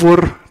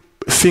over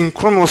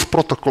synchronous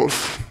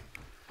protocols.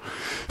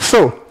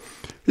 So,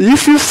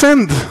 if you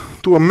send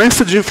to a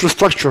message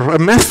infrastructure a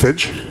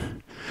message,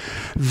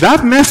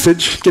 that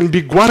message can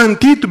be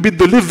guaranteed to be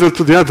delivered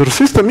to the other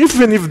system,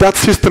 even if that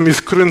system is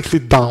currently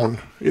down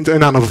and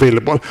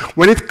unavailable.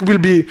 When it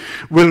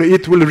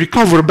will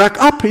recover back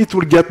up, it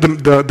will get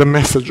the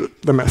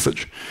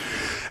message.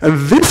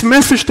 And this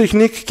message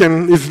technique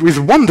is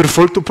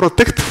wonderful to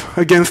protect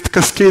against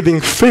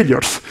cascading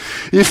failures.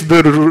 If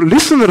the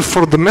listener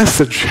for the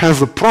message has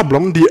a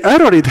problem, the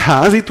error it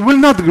has, it will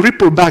not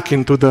ripple back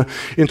into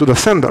the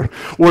sender.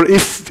 Or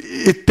if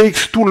it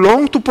takes too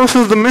long to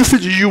process the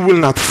message, you will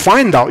not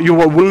find out. You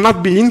will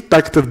not be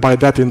impacted by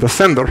that in the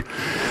sender.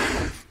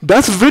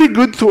 That's very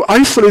good to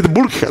isolate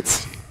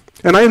bulkheads.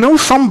 And I know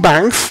some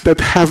banks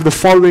that have the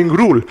following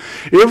rule.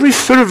 Every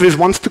service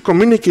wants to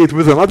communicate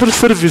with another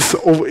service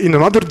in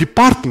another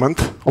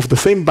department of the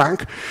same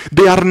bank.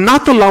 They are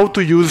not allowed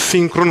to use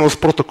synchronous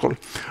protocol.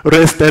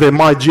 REST,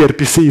 RMI,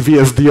 gRPC,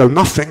 VSDL,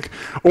 nothing.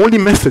 Only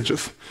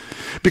messages.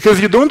 Because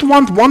you don't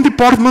want one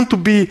department to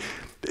be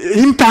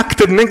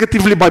impacted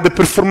negatively by the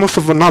performance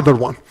of another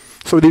one.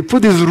 So they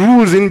put these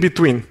rules in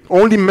between.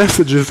 Only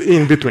messages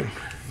in between.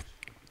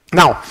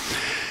 Now,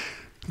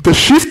 the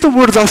shift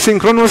towards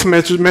asynchronous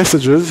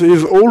messages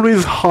is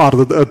always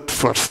hard at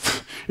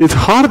first. It's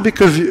hard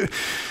because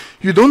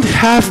you don't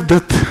have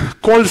that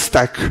call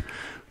stack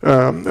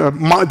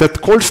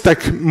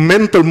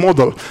mental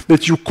model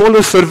that you call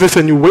a service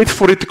and you wait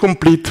for it to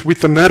complete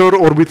with an error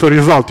or with a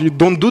result. You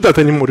don't do that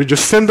anymore. You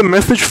just send a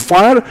message,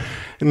 fire,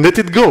 and let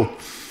it go.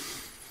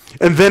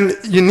 And then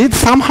you need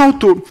somehow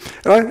to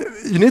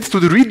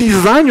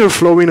redesign your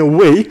flow in a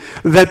way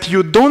that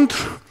you don't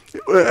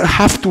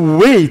have to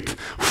wait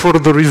for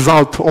the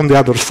result on the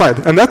other side.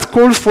 And that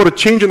calls for a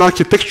change in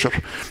architecture.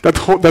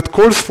 That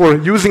calls for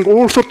using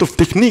all sorts of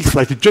techniques,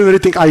 like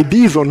generating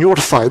IDs on your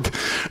side,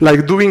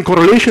 like doing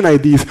correlation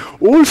IDs,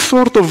 all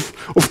sorts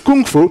of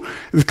kung fu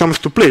that comes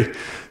to play.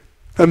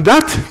 And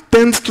that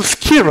tends to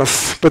scare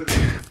us. But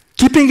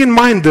keeping in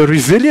mind the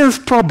resilience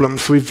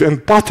problems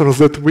and patterns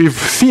that we've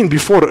seen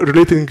before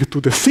relating to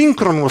the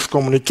synchronous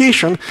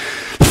communication,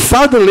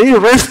 suddenly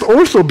REST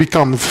also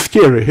becomes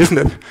scary, isn't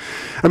it?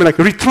 I mean, like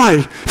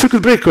retry,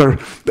 circuit breaker,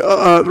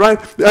 right?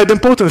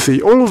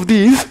 Idempotency, all of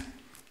these,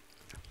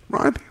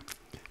 right?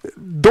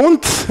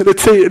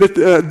 Let's say,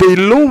 they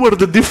lower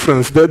the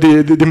difference,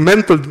 the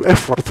mental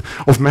effort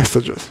of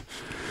messages.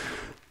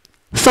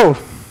 So,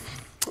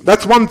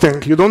 that's one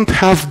thing. You don't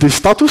have the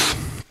status.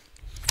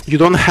 You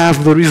don't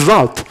have the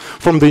result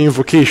from the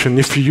invocation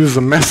if you use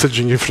a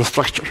messaging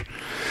infrastructure.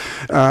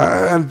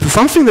 And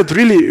something that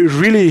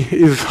really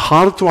is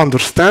hard to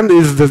understand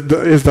is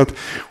that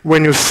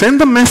when you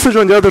send a message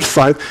on the other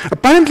side,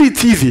 apparently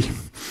it's easy.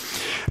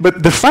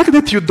 But the fact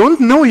that you don't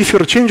know if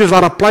your changes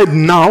are applied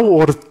now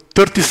or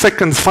 30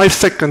 seconds, 5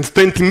 seconds,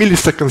 20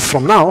 milliseconds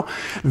from now,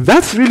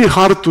 that's really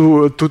hard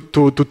to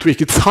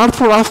tweak. It's hard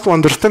for us to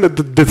understand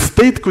that the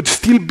state could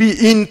still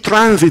be in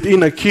transit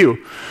in a queue.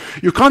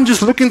 You can't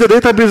just look in the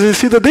database and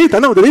see the data.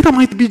 No, the data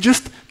might be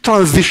just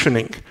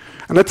transitioning.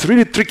 And that's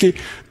really tricky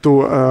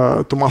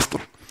to master.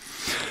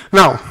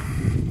 Now,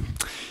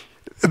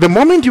 the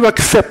moment you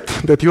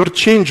accept that your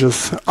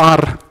changes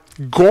are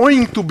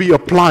going to be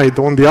applied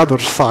on the other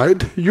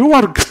side, you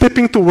are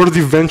stepping towards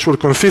eventual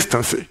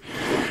consistency.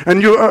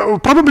 And you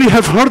probably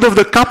have heard of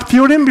the CAP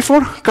theorem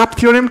before? CAP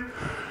theorem?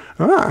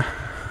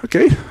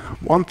 Okay.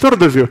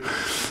 1/3 of you.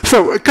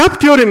 So CAP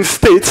theorem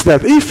states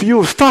that if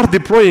you start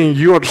deploying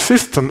your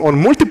system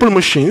on multiple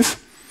machines,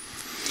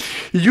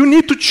 you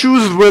need to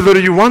choose whether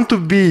you want to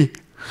be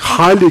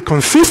highly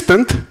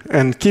consistent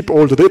and keep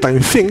all the data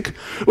in sync,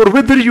 or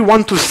whether you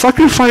want to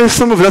sacrifice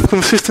some of that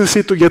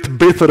consistency to get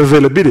better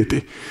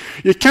availability.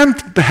 You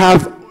can't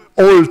have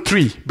all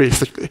three,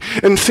 basically.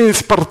 And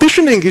since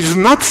partitioning is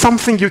not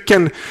something you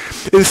can,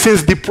 and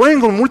since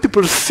deploying on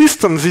multiple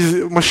systems,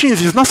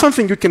 machines is not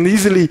something you can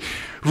easily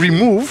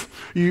remove,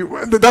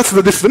 that's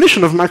the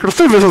definition of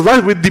microservices,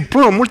 right? We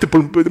deploy on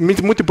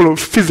multiple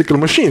physical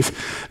machines.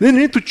 Then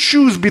you need to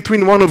choose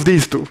between one of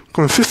these two,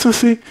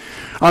 consistency,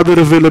 other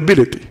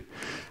availability.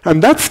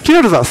 And that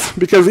scares us,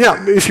 because yeah,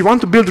 if you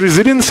want to build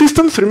resilient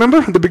systems, remember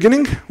at the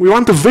beginning, we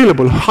want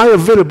available, high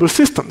available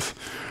systems.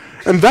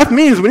 And that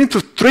means we need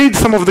to trade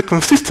some of the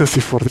consistency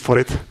for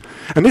it.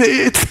 And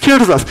it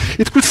scares us.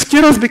 It could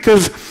scare us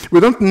because we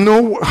don't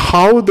know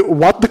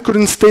what the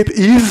current state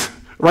is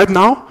right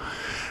now,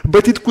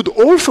 but it could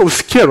also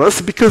scare us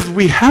because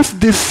we have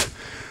this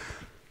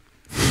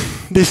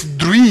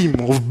dream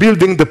of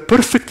building the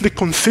perfectly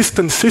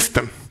consistent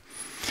system.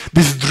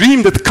 This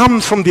dream that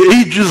comes from the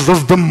ages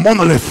of the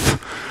monolith,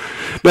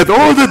 that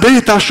all the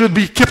data should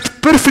be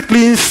kept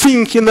perfectly in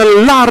sync in a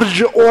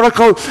large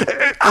Oracle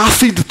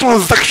ACID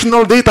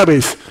transactional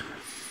database.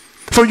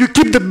 So you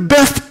keep the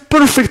best,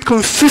 perfect,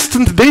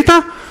 consistent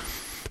data,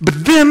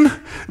 but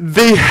then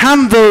they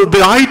handle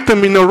the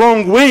item in a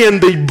wrong way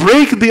and they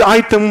break the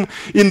item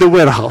in the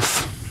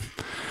warehouse.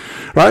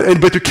 Right?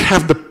 But you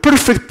have the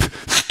perfect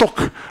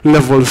stock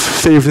levels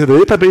saved in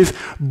the database,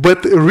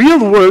 but the real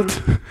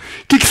world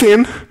kicks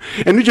in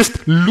and you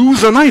just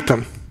lose an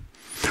item.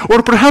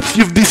 Or perhaps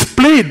you've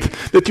displayed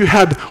that you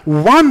had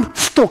one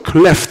stock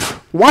left,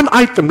 one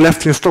item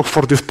left in stock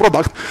for this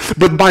product,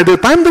 but by the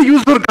time the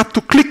user got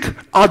to click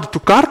add to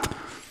cart,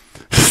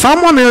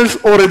 someone else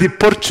already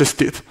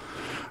purchased it.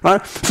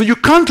 Right? So you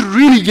can't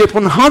really get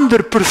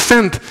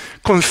 100%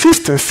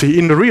 consistency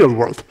in the real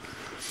world.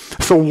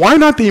 So why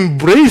not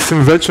embrace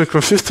eventual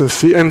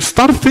consistency and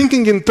start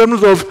thinking in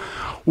terms of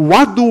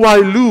what do I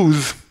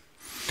lose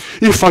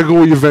if I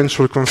go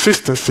eventual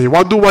consistency?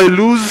 What do I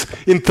lose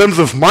in terms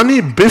of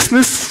money,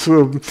 business,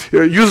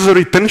 user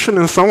retention,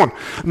 and so on?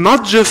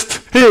 Not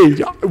just,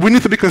 hey, we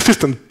need to be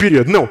consistent,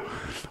 period. No.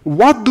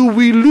 What do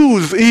we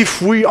lose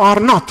if we are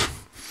not?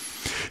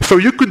 So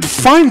you could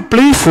find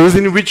places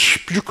in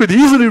which you could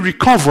easily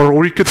recover,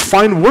 or you could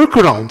find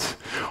workarounds.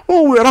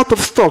 Oh, we're out of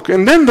stock.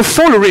 And then the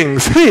phone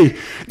rings. Hey,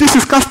 this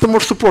is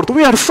customer support.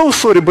 We are so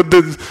sorry, but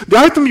the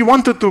item you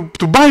wanted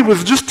to buy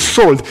was just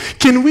sold.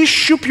 Can we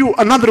ship you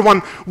another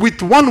one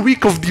with 1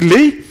 week of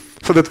delay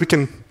so that we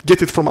can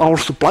get it from our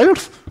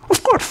suppliers?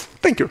 Of course.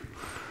 Thank you.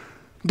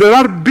 There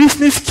are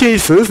business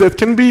cases that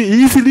can be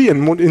easily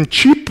and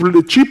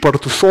cheaper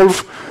to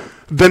solve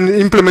than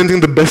implementing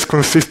the best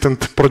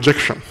consistent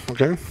projection.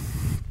 Okay?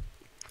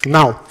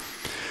 Now,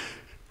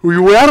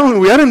 we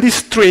are in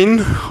this train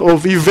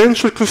of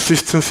eventual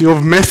consistency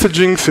of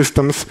messaging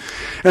systems,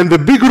 and the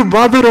bigger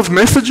brother of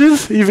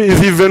messages is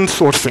event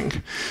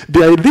sourcing.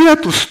 The idea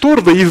to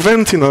store the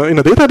events in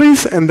a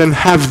database and then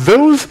have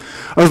those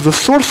as the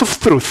source of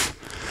truth.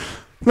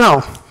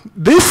 Now,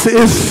 this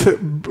is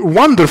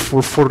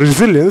wonderful for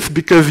resilience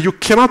because you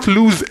cannot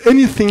lose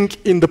anything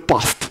in the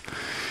past.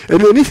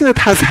 And anything that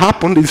has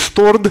happened is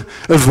stored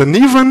as an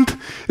event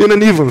in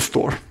an event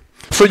store.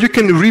 So you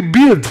can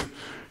rebuild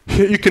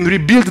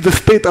the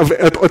state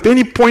at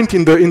any point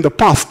in the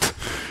past.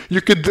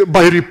 You could,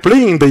 by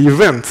replaying the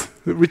event,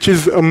 which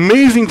is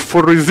amazing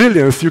for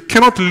resilience. You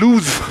cannot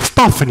lose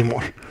stuff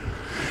anymore.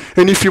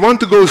 And if you want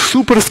to go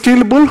super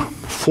scalable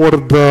for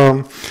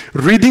the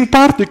reading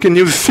part, you can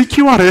use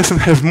CQRS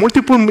and have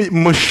multiple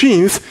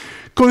machines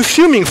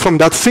consuming from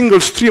that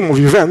single stream of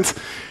events.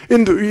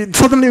 And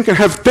suddenly you can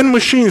have 10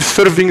 machines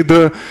serving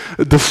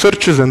the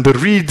searches and the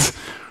reads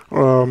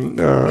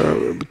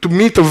to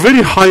meet a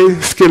very high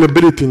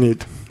scalability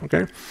need.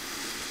 Okay,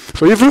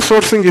 so event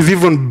sourcing is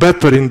even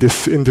better in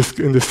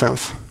this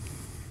sense.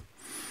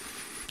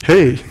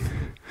 Hey,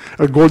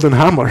 a golden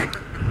hammer.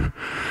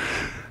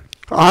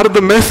 Are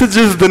the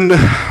messages then?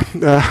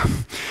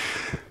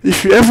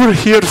 If you ever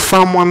hear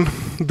someone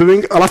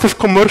doing a lot of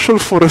commercial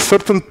for a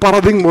certain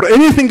paradigm or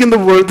anything in the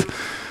world,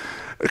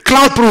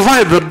 cloud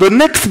provider, the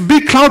next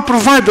big cloud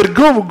provider,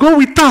 go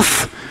with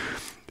us.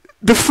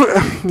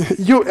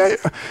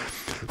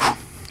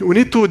 We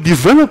need to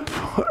develop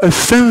a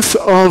sense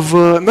of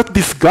not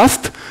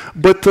disgust,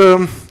 but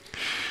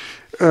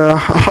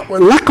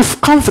lack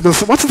of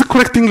confidence. What's the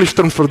correct English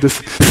term for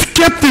this?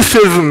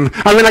 Skepticism.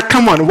 I mean,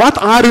 come on, what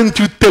aren't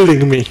you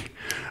telling me?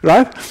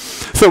 Right?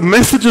 So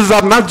messages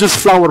are not just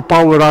flower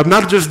power, are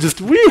not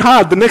just we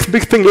had the next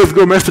big thing, let's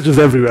go messages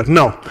everywhere.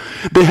 No,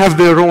 they have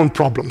their own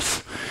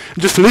problems.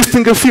 Just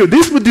listing a few.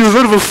 This would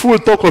deserve a full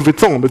talk of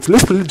its own, but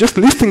just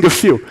listing a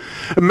few.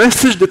 A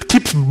message that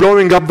keeps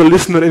blowing up the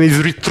listener and is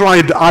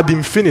retried ad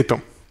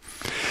infinitum.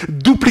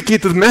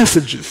 Duplicated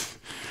messages.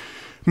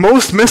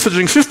 Most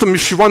messaging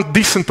systems, if you want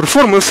decent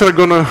performance, are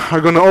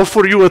gonna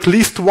offer you at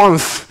least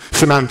once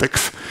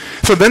semantics.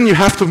 So then you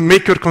have to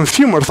make your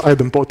consumers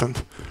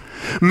idempotent.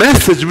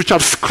 Messages which are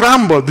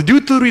scrambled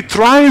due to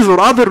retries or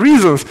other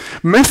reasons,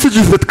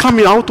 messages that come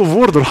in out of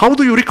order, how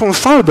do you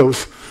reconcile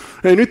those?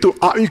 And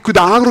you could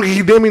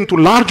aggregate them into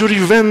larger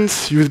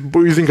events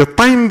using a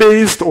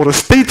time-based or a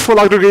stateful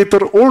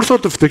aggregator, all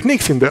sorts of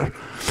techniques in there.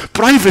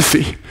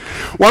 Privacy.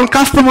 One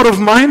customer of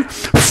mine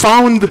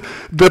found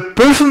the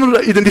personal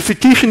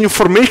identification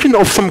information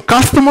of some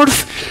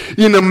customers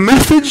in a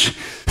message,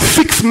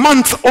 6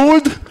 months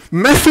old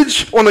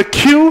message on a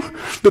queue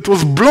that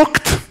was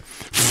blocked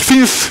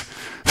since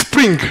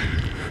spring.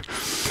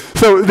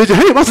 So they say,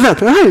 hey, what's that?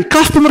 Hey,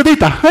 customer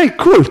data. Hey,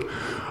 cool.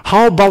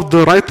 How about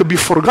the right to be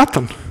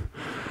forgotten?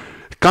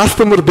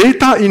 Customer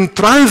data in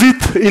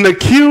transit, in a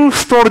queue,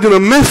 stored in a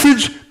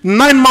message,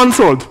 9 months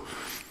old.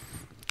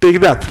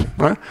 Take that,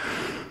 right?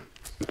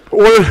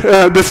 Or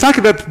the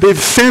fact that they've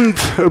sent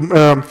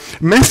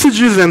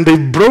messages and they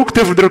broke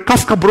their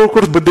Kafka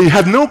brokers, but they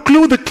had no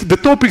clue that the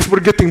topics were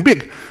getting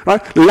big,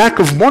 right? Lack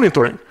of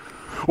monitoring.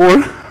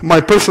 Or, my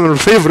personal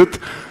favorite,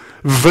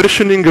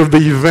 versioning of the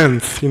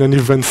events in an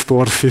event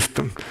store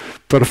system.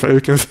 Perfect.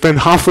 You can spend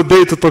half a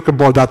day to talk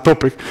about that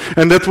topic.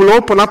 And that will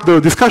open up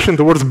the discussion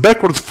towards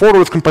backwards,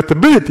 forwards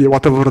compatibility,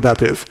 whatever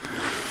that is.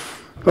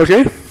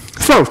 Okay?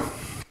 So,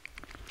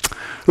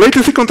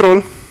 latency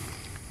control.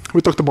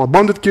 We talked about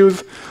bounded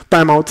queues,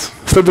 timeouts,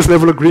 service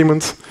level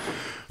agreements,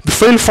 the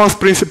fail fast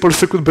principle,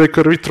 circuit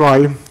breaker,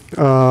 retry,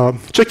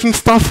 checking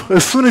stuff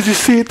as soon as you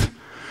see it,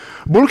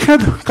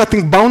 bulkhead,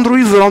 cutting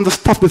boundaries around the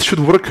stuff that should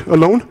work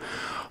alone,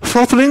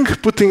 throttling,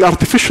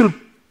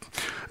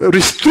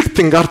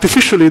 restricting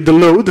artificially the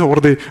load or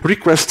the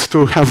request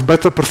to have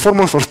better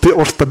performance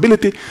or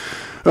stability,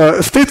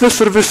 stateless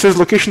services,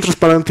 location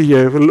transparency,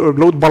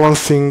 load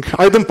balancing,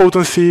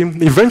 idempotency,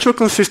 eventual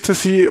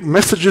consistency,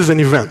 messages and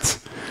events.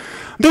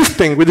 This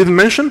thing we didn't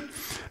mention,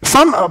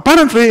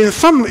 apparently in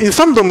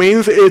some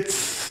domains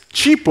it's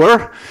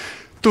cheaper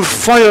to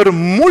fire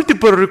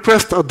multiple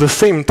requests at the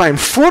same time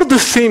for the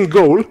same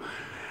goal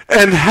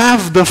and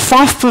have the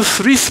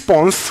fastest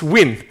response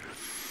win.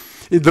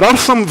 There are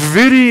some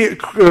very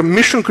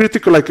mission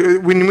critical, like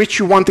in which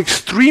you want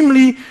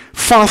extremely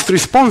fast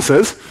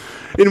responses,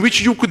 in which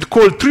you could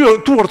call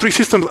two or three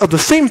systems at the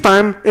same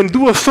time and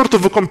do a sort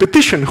of a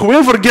competition.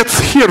 Whoever gets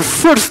here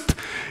first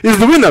is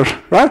the winner,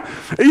 right?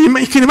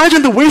 You can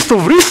imagine the waste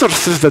of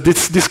resources that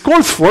this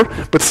calls for,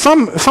 but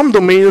some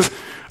domains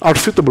are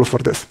suitable for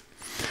this.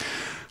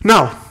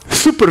 Now,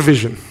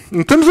 supervision.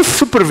 In terms of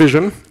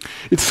supervision,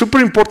 it's super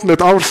important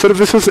that our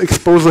services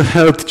expose a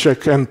health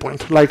check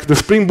endpoint, like the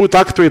Spring Boot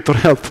Actuator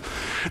Health,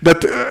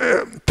 that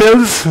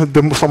tells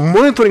some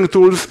monitoring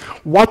tools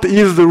what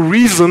is the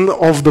reason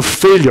of the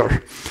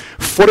failure.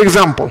 For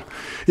example,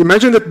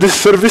 imagine that this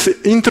service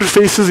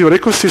interfaces your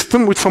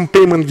ecosystem with some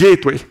payment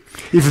gateway.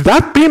 If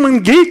that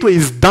payment gateway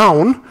is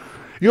down,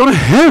 your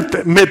health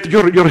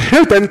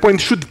endpoint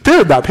should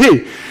tell that,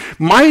 hey,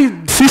 my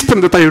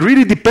system that I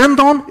really depend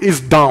on is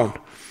down.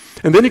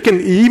 And then you can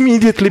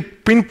immediately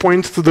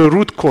pinpoint to the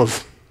root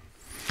cause.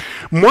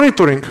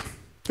 Monitoring,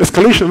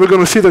 escalation, we're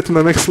going to see that in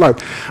the next slide.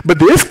 But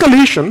the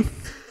escalation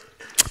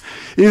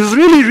is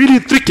really, really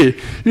tricky.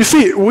 You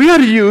see, we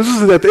are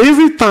used that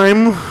every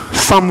time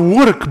some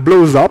work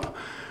blows up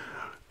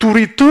to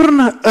return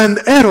an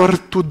error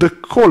to the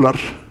caller.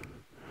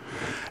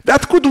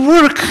 That could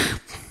work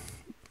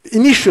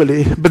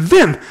initially, but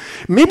then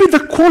maybe the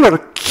caller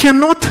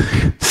cannot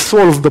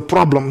solve the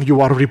problem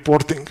you are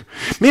reporting.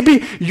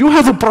 Maybe you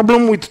have a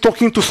problem with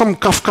talking to some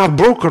Kafka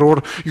broker,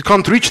 or you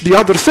can't reach the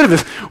other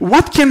service.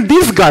 What can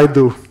this guy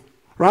do?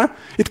 Right?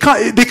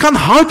 They can't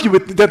help you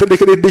with that.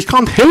 They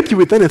can't help you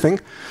with anything.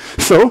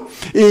 So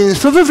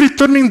instead of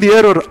returning the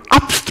error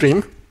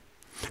upstream,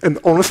 and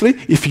honestly,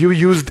 if you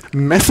used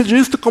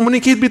messages to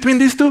communicate between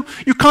these two,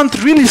 you can't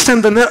really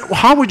send an error.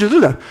 How would you do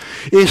that?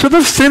 Instead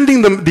of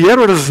sending the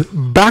errors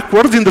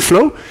backwards in the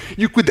flow,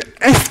 you could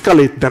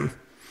escalate them.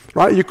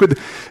 Right? You could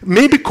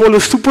maybe call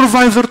a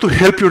supervisor to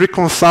help you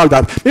reconcile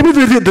that. Maybe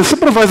the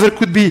supervisor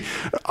could be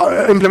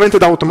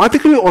implemented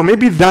automatically, or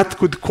maybe that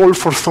could call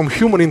for some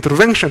human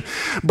intervention.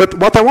 But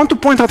what I want to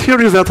point out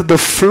here is that the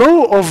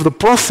flow of the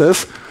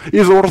process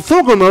is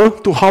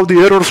orthogonal to how the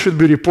errors should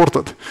be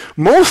reported.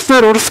 Most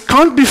errors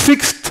can't be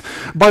fixed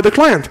by the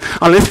client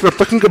unless we're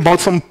talking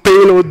about some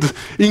payload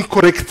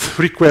incorrect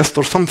request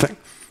or something.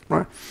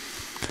 Right?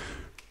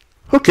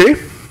 Okay.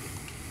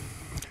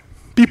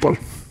 People.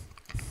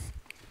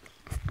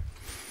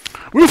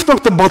 We've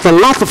talked about a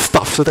lot of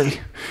stuff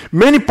today.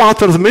 Many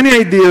patterns, many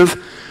ideas,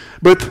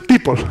 but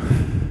people.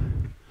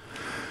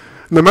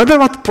 No matter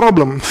what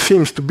problem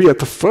seems to be at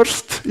the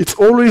first, it's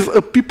always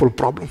a people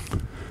problem.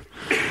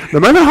 No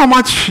matter how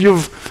much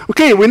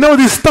okay, we know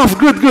this stuff,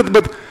 good,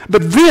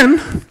 but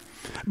then,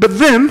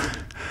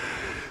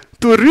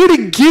 to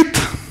really get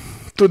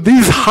to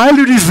these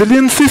highly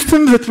resilient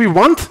systems that we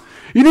want,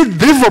 you need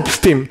DevOps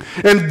team.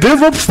 And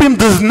DevOps team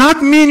does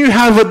not mean you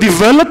have a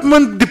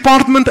development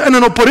department and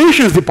an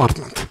operations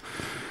department.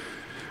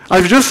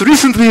 I've just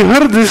recently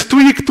heard this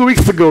two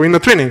weeks ago in a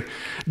training.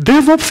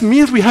 DevOps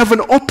means we have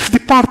an ops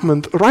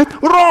department, right?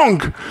 Wrong!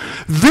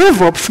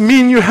 DevOps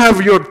means you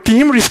have your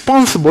team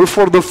responsible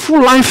for the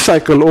full life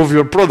cycle of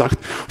your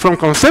product, from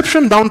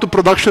conception down to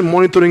production,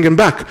 monitoring, and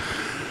back.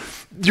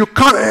 You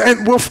can't,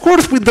 and of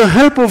course with the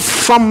help of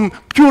some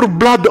pure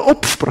blood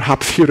ops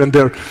perhaps here and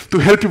there to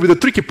help you with the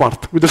tricky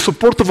part, with the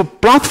support of a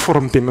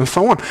platform team and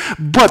so on.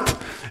 But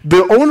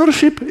the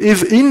ownership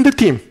is in the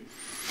team.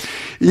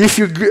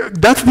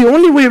 That's the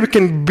only way we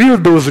can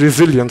build those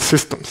resilient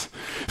systems.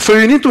 So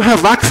you need to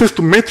have access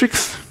to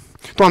metrics,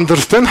 to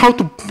understand how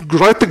to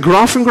write a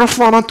graph in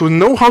Grafana, to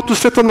know how to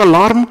set an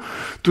alarm,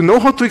 to know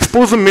how to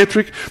expose a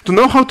metric, to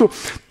know how to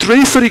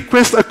trace a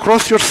request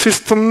across your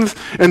systems,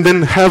 and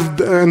then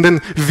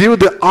view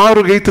the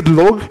aggregated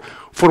log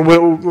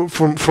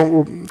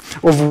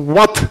of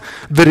what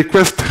the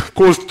request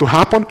caused to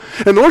happen.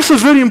 And also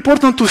very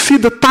important to see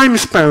the time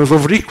spans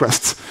of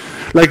requests,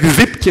 like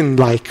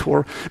Zipkin-like,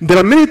 or there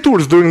are many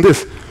tools doing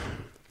this.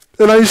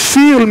 And I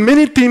see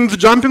many teams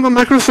jumping on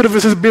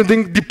microservices,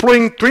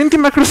 deploying 20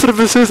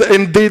 microservices,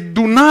 and they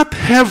do not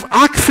have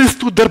access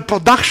to their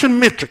production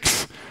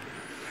metrics.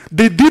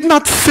 They did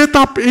not set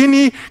up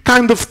any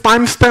kind of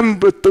timespan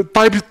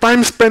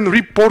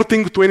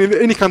reporting to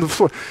any kind of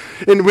sort.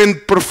 And when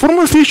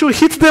performance issue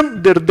hits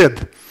them, they're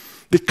dead.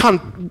 They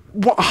can't.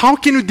 How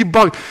can you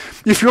debug?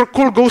 If your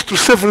call goes to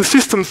 7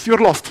 systems, you're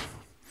lost,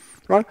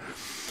 right?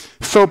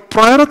 So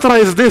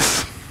prioritize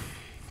this.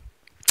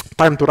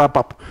 Time to wrap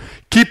up.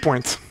 Key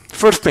points.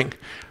 First thing,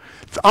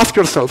 ask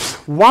yourselves,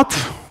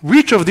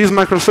 which of these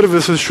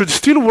microservices should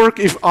still work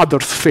if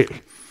others fail?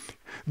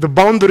 The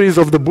boundaries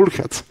of the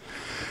bulkheads.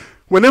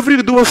 Whenever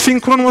you do a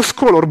synchronous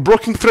call or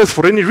blocking threads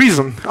for any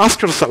reason, ask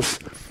yourselves,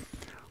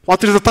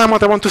 what is the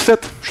timeout I want to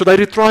set? Should I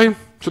retry?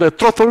 Should I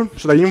throttle?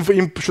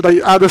 Should I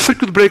add a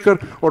circuit breaker?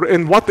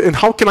 And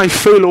how can I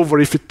fail over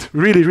if it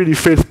really, really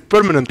fails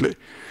permanently?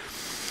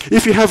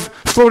 If you have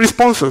slow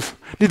responses,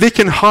 they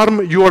can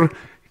harm your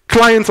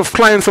clients of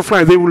clients of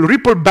clients. They will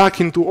ripple back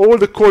into all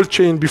the call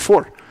chain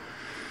before.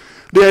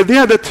 The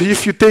idea that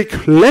if you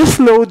take less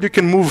load, you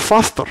can move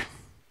faster.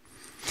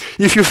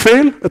 If you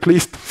fail, at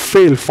least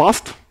fail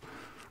fast,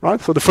 right?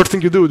 So the first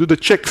thing you do the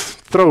checks,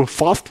 throw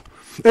fast.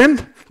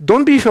 And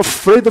don't be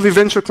afraid of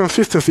eventual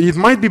consistency. It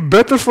might be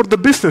better for the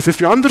business.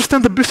 If you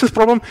understand the business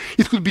problem,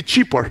 it could be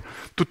cheaper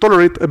to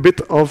tolerate a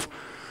bit of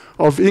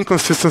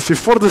inconsistency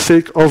for the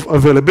sake of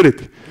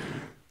availability.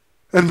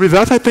 And with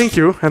that, I thank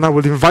you, and I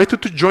will invite you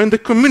to join the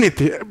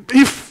community.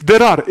 If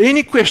there are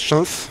any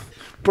questions,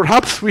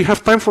 perhaps we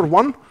have time for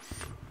one.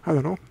 I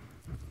don't know.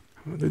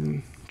 I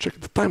didn't check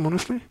the time,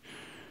 honestly.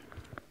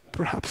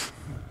 Perhaps.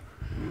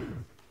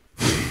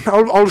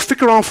 I'll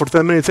stick around for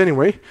 10 minutes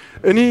anyway.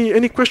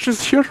 Any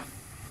questions here?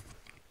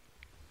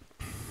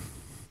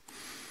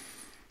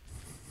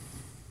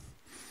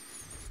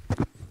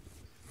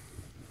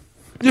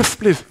 Yes,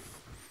 please.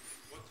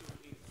 What to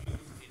include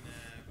in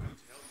a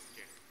good health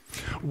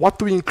check? What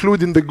to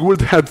include in the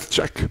good health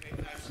check? Okay,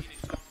 I've seen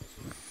examples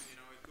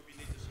of, it could be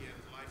latency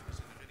and liveness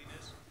and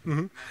readiness.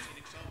 I've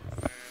seen examples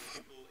where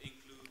people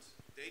include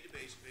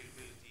database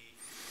availability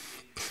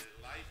in the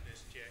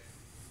liveness check,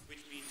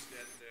 which means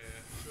that the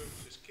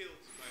service is killed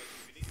by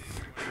Kubernetes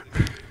when the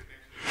connection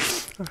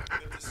is but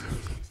the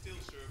service can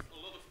still serve a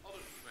lot of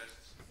other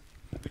requests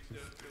which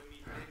don't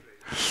need the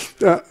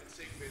database.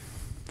 Same with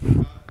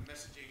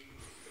messaging,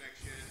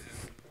 connection,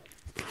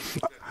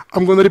 and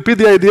I'm going to repeat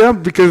the idea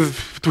because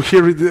to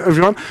hear it,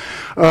 everyone.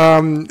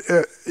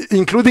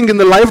 Including in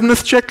the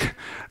liveness check,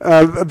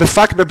 the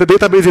fact that the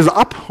database is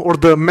up or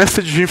the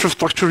message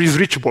infrastructure is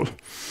reachable.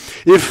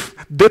 If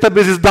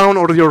database is down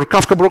or your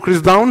Kafka broker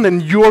is down,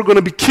 then you are going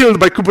to be killed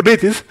by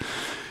Kubernetes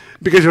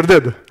because you're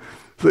dead.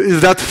 So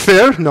is that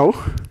fair? No.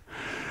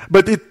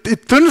 But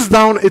it turns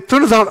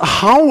out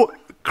how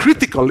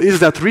critical is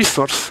that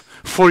resource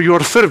for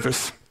your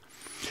service.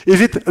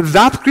 Is it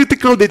that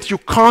critical that you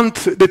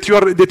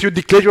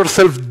declare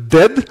yourself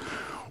dead,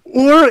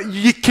 or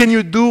can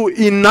you do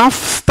enough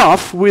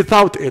stuff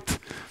without it?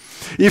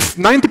 If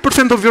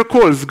 90% of your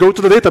calls go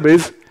to the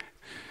database,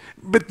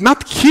 but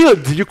not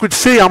killed, you could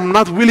say, I'm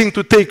not willing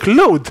to take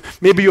load.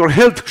 Maybe your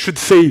health should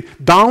say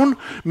down.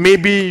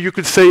 Maybe you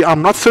could say,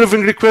 I'm not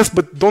serving requests,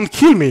 but don't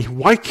kill me.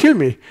 Why kill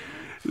me?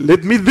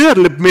 Let me there.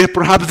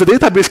 Perhaps the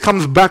database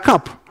comes back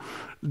up.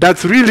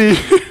 That's really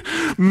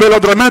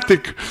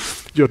melodramatic.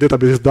 Your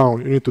database is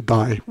down, you need to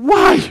die.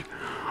 Why?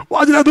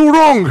 What did I do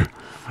wrong?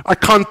 I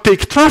can't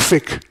take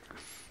traffic.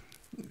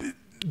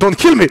 Don't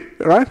kill me,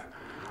 right?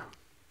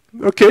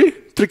 Okay,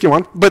 tricky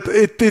one. But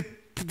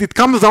it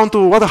comes down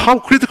to how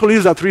critical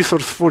is that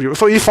resource for you.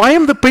 So if I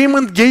am the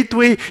payment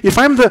gateway, if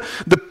I'm the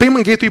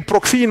payment gateway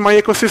proxy in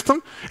my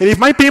ecosystem, and if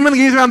my payment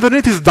gateway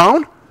underneath is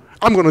down,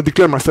 I'm going to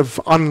declare myself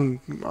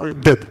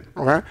dead.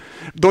 Okay?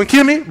 Don't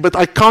kill me, but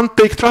I can't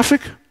take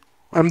traffic,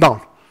 I'm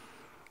down.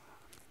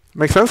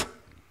 Make sense?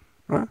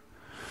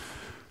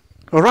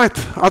 All right,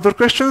 other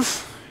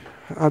questions?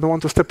 I don't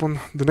want to step on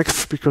the next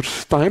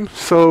speaker's time.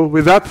 So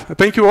with that,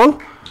 thank you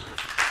all.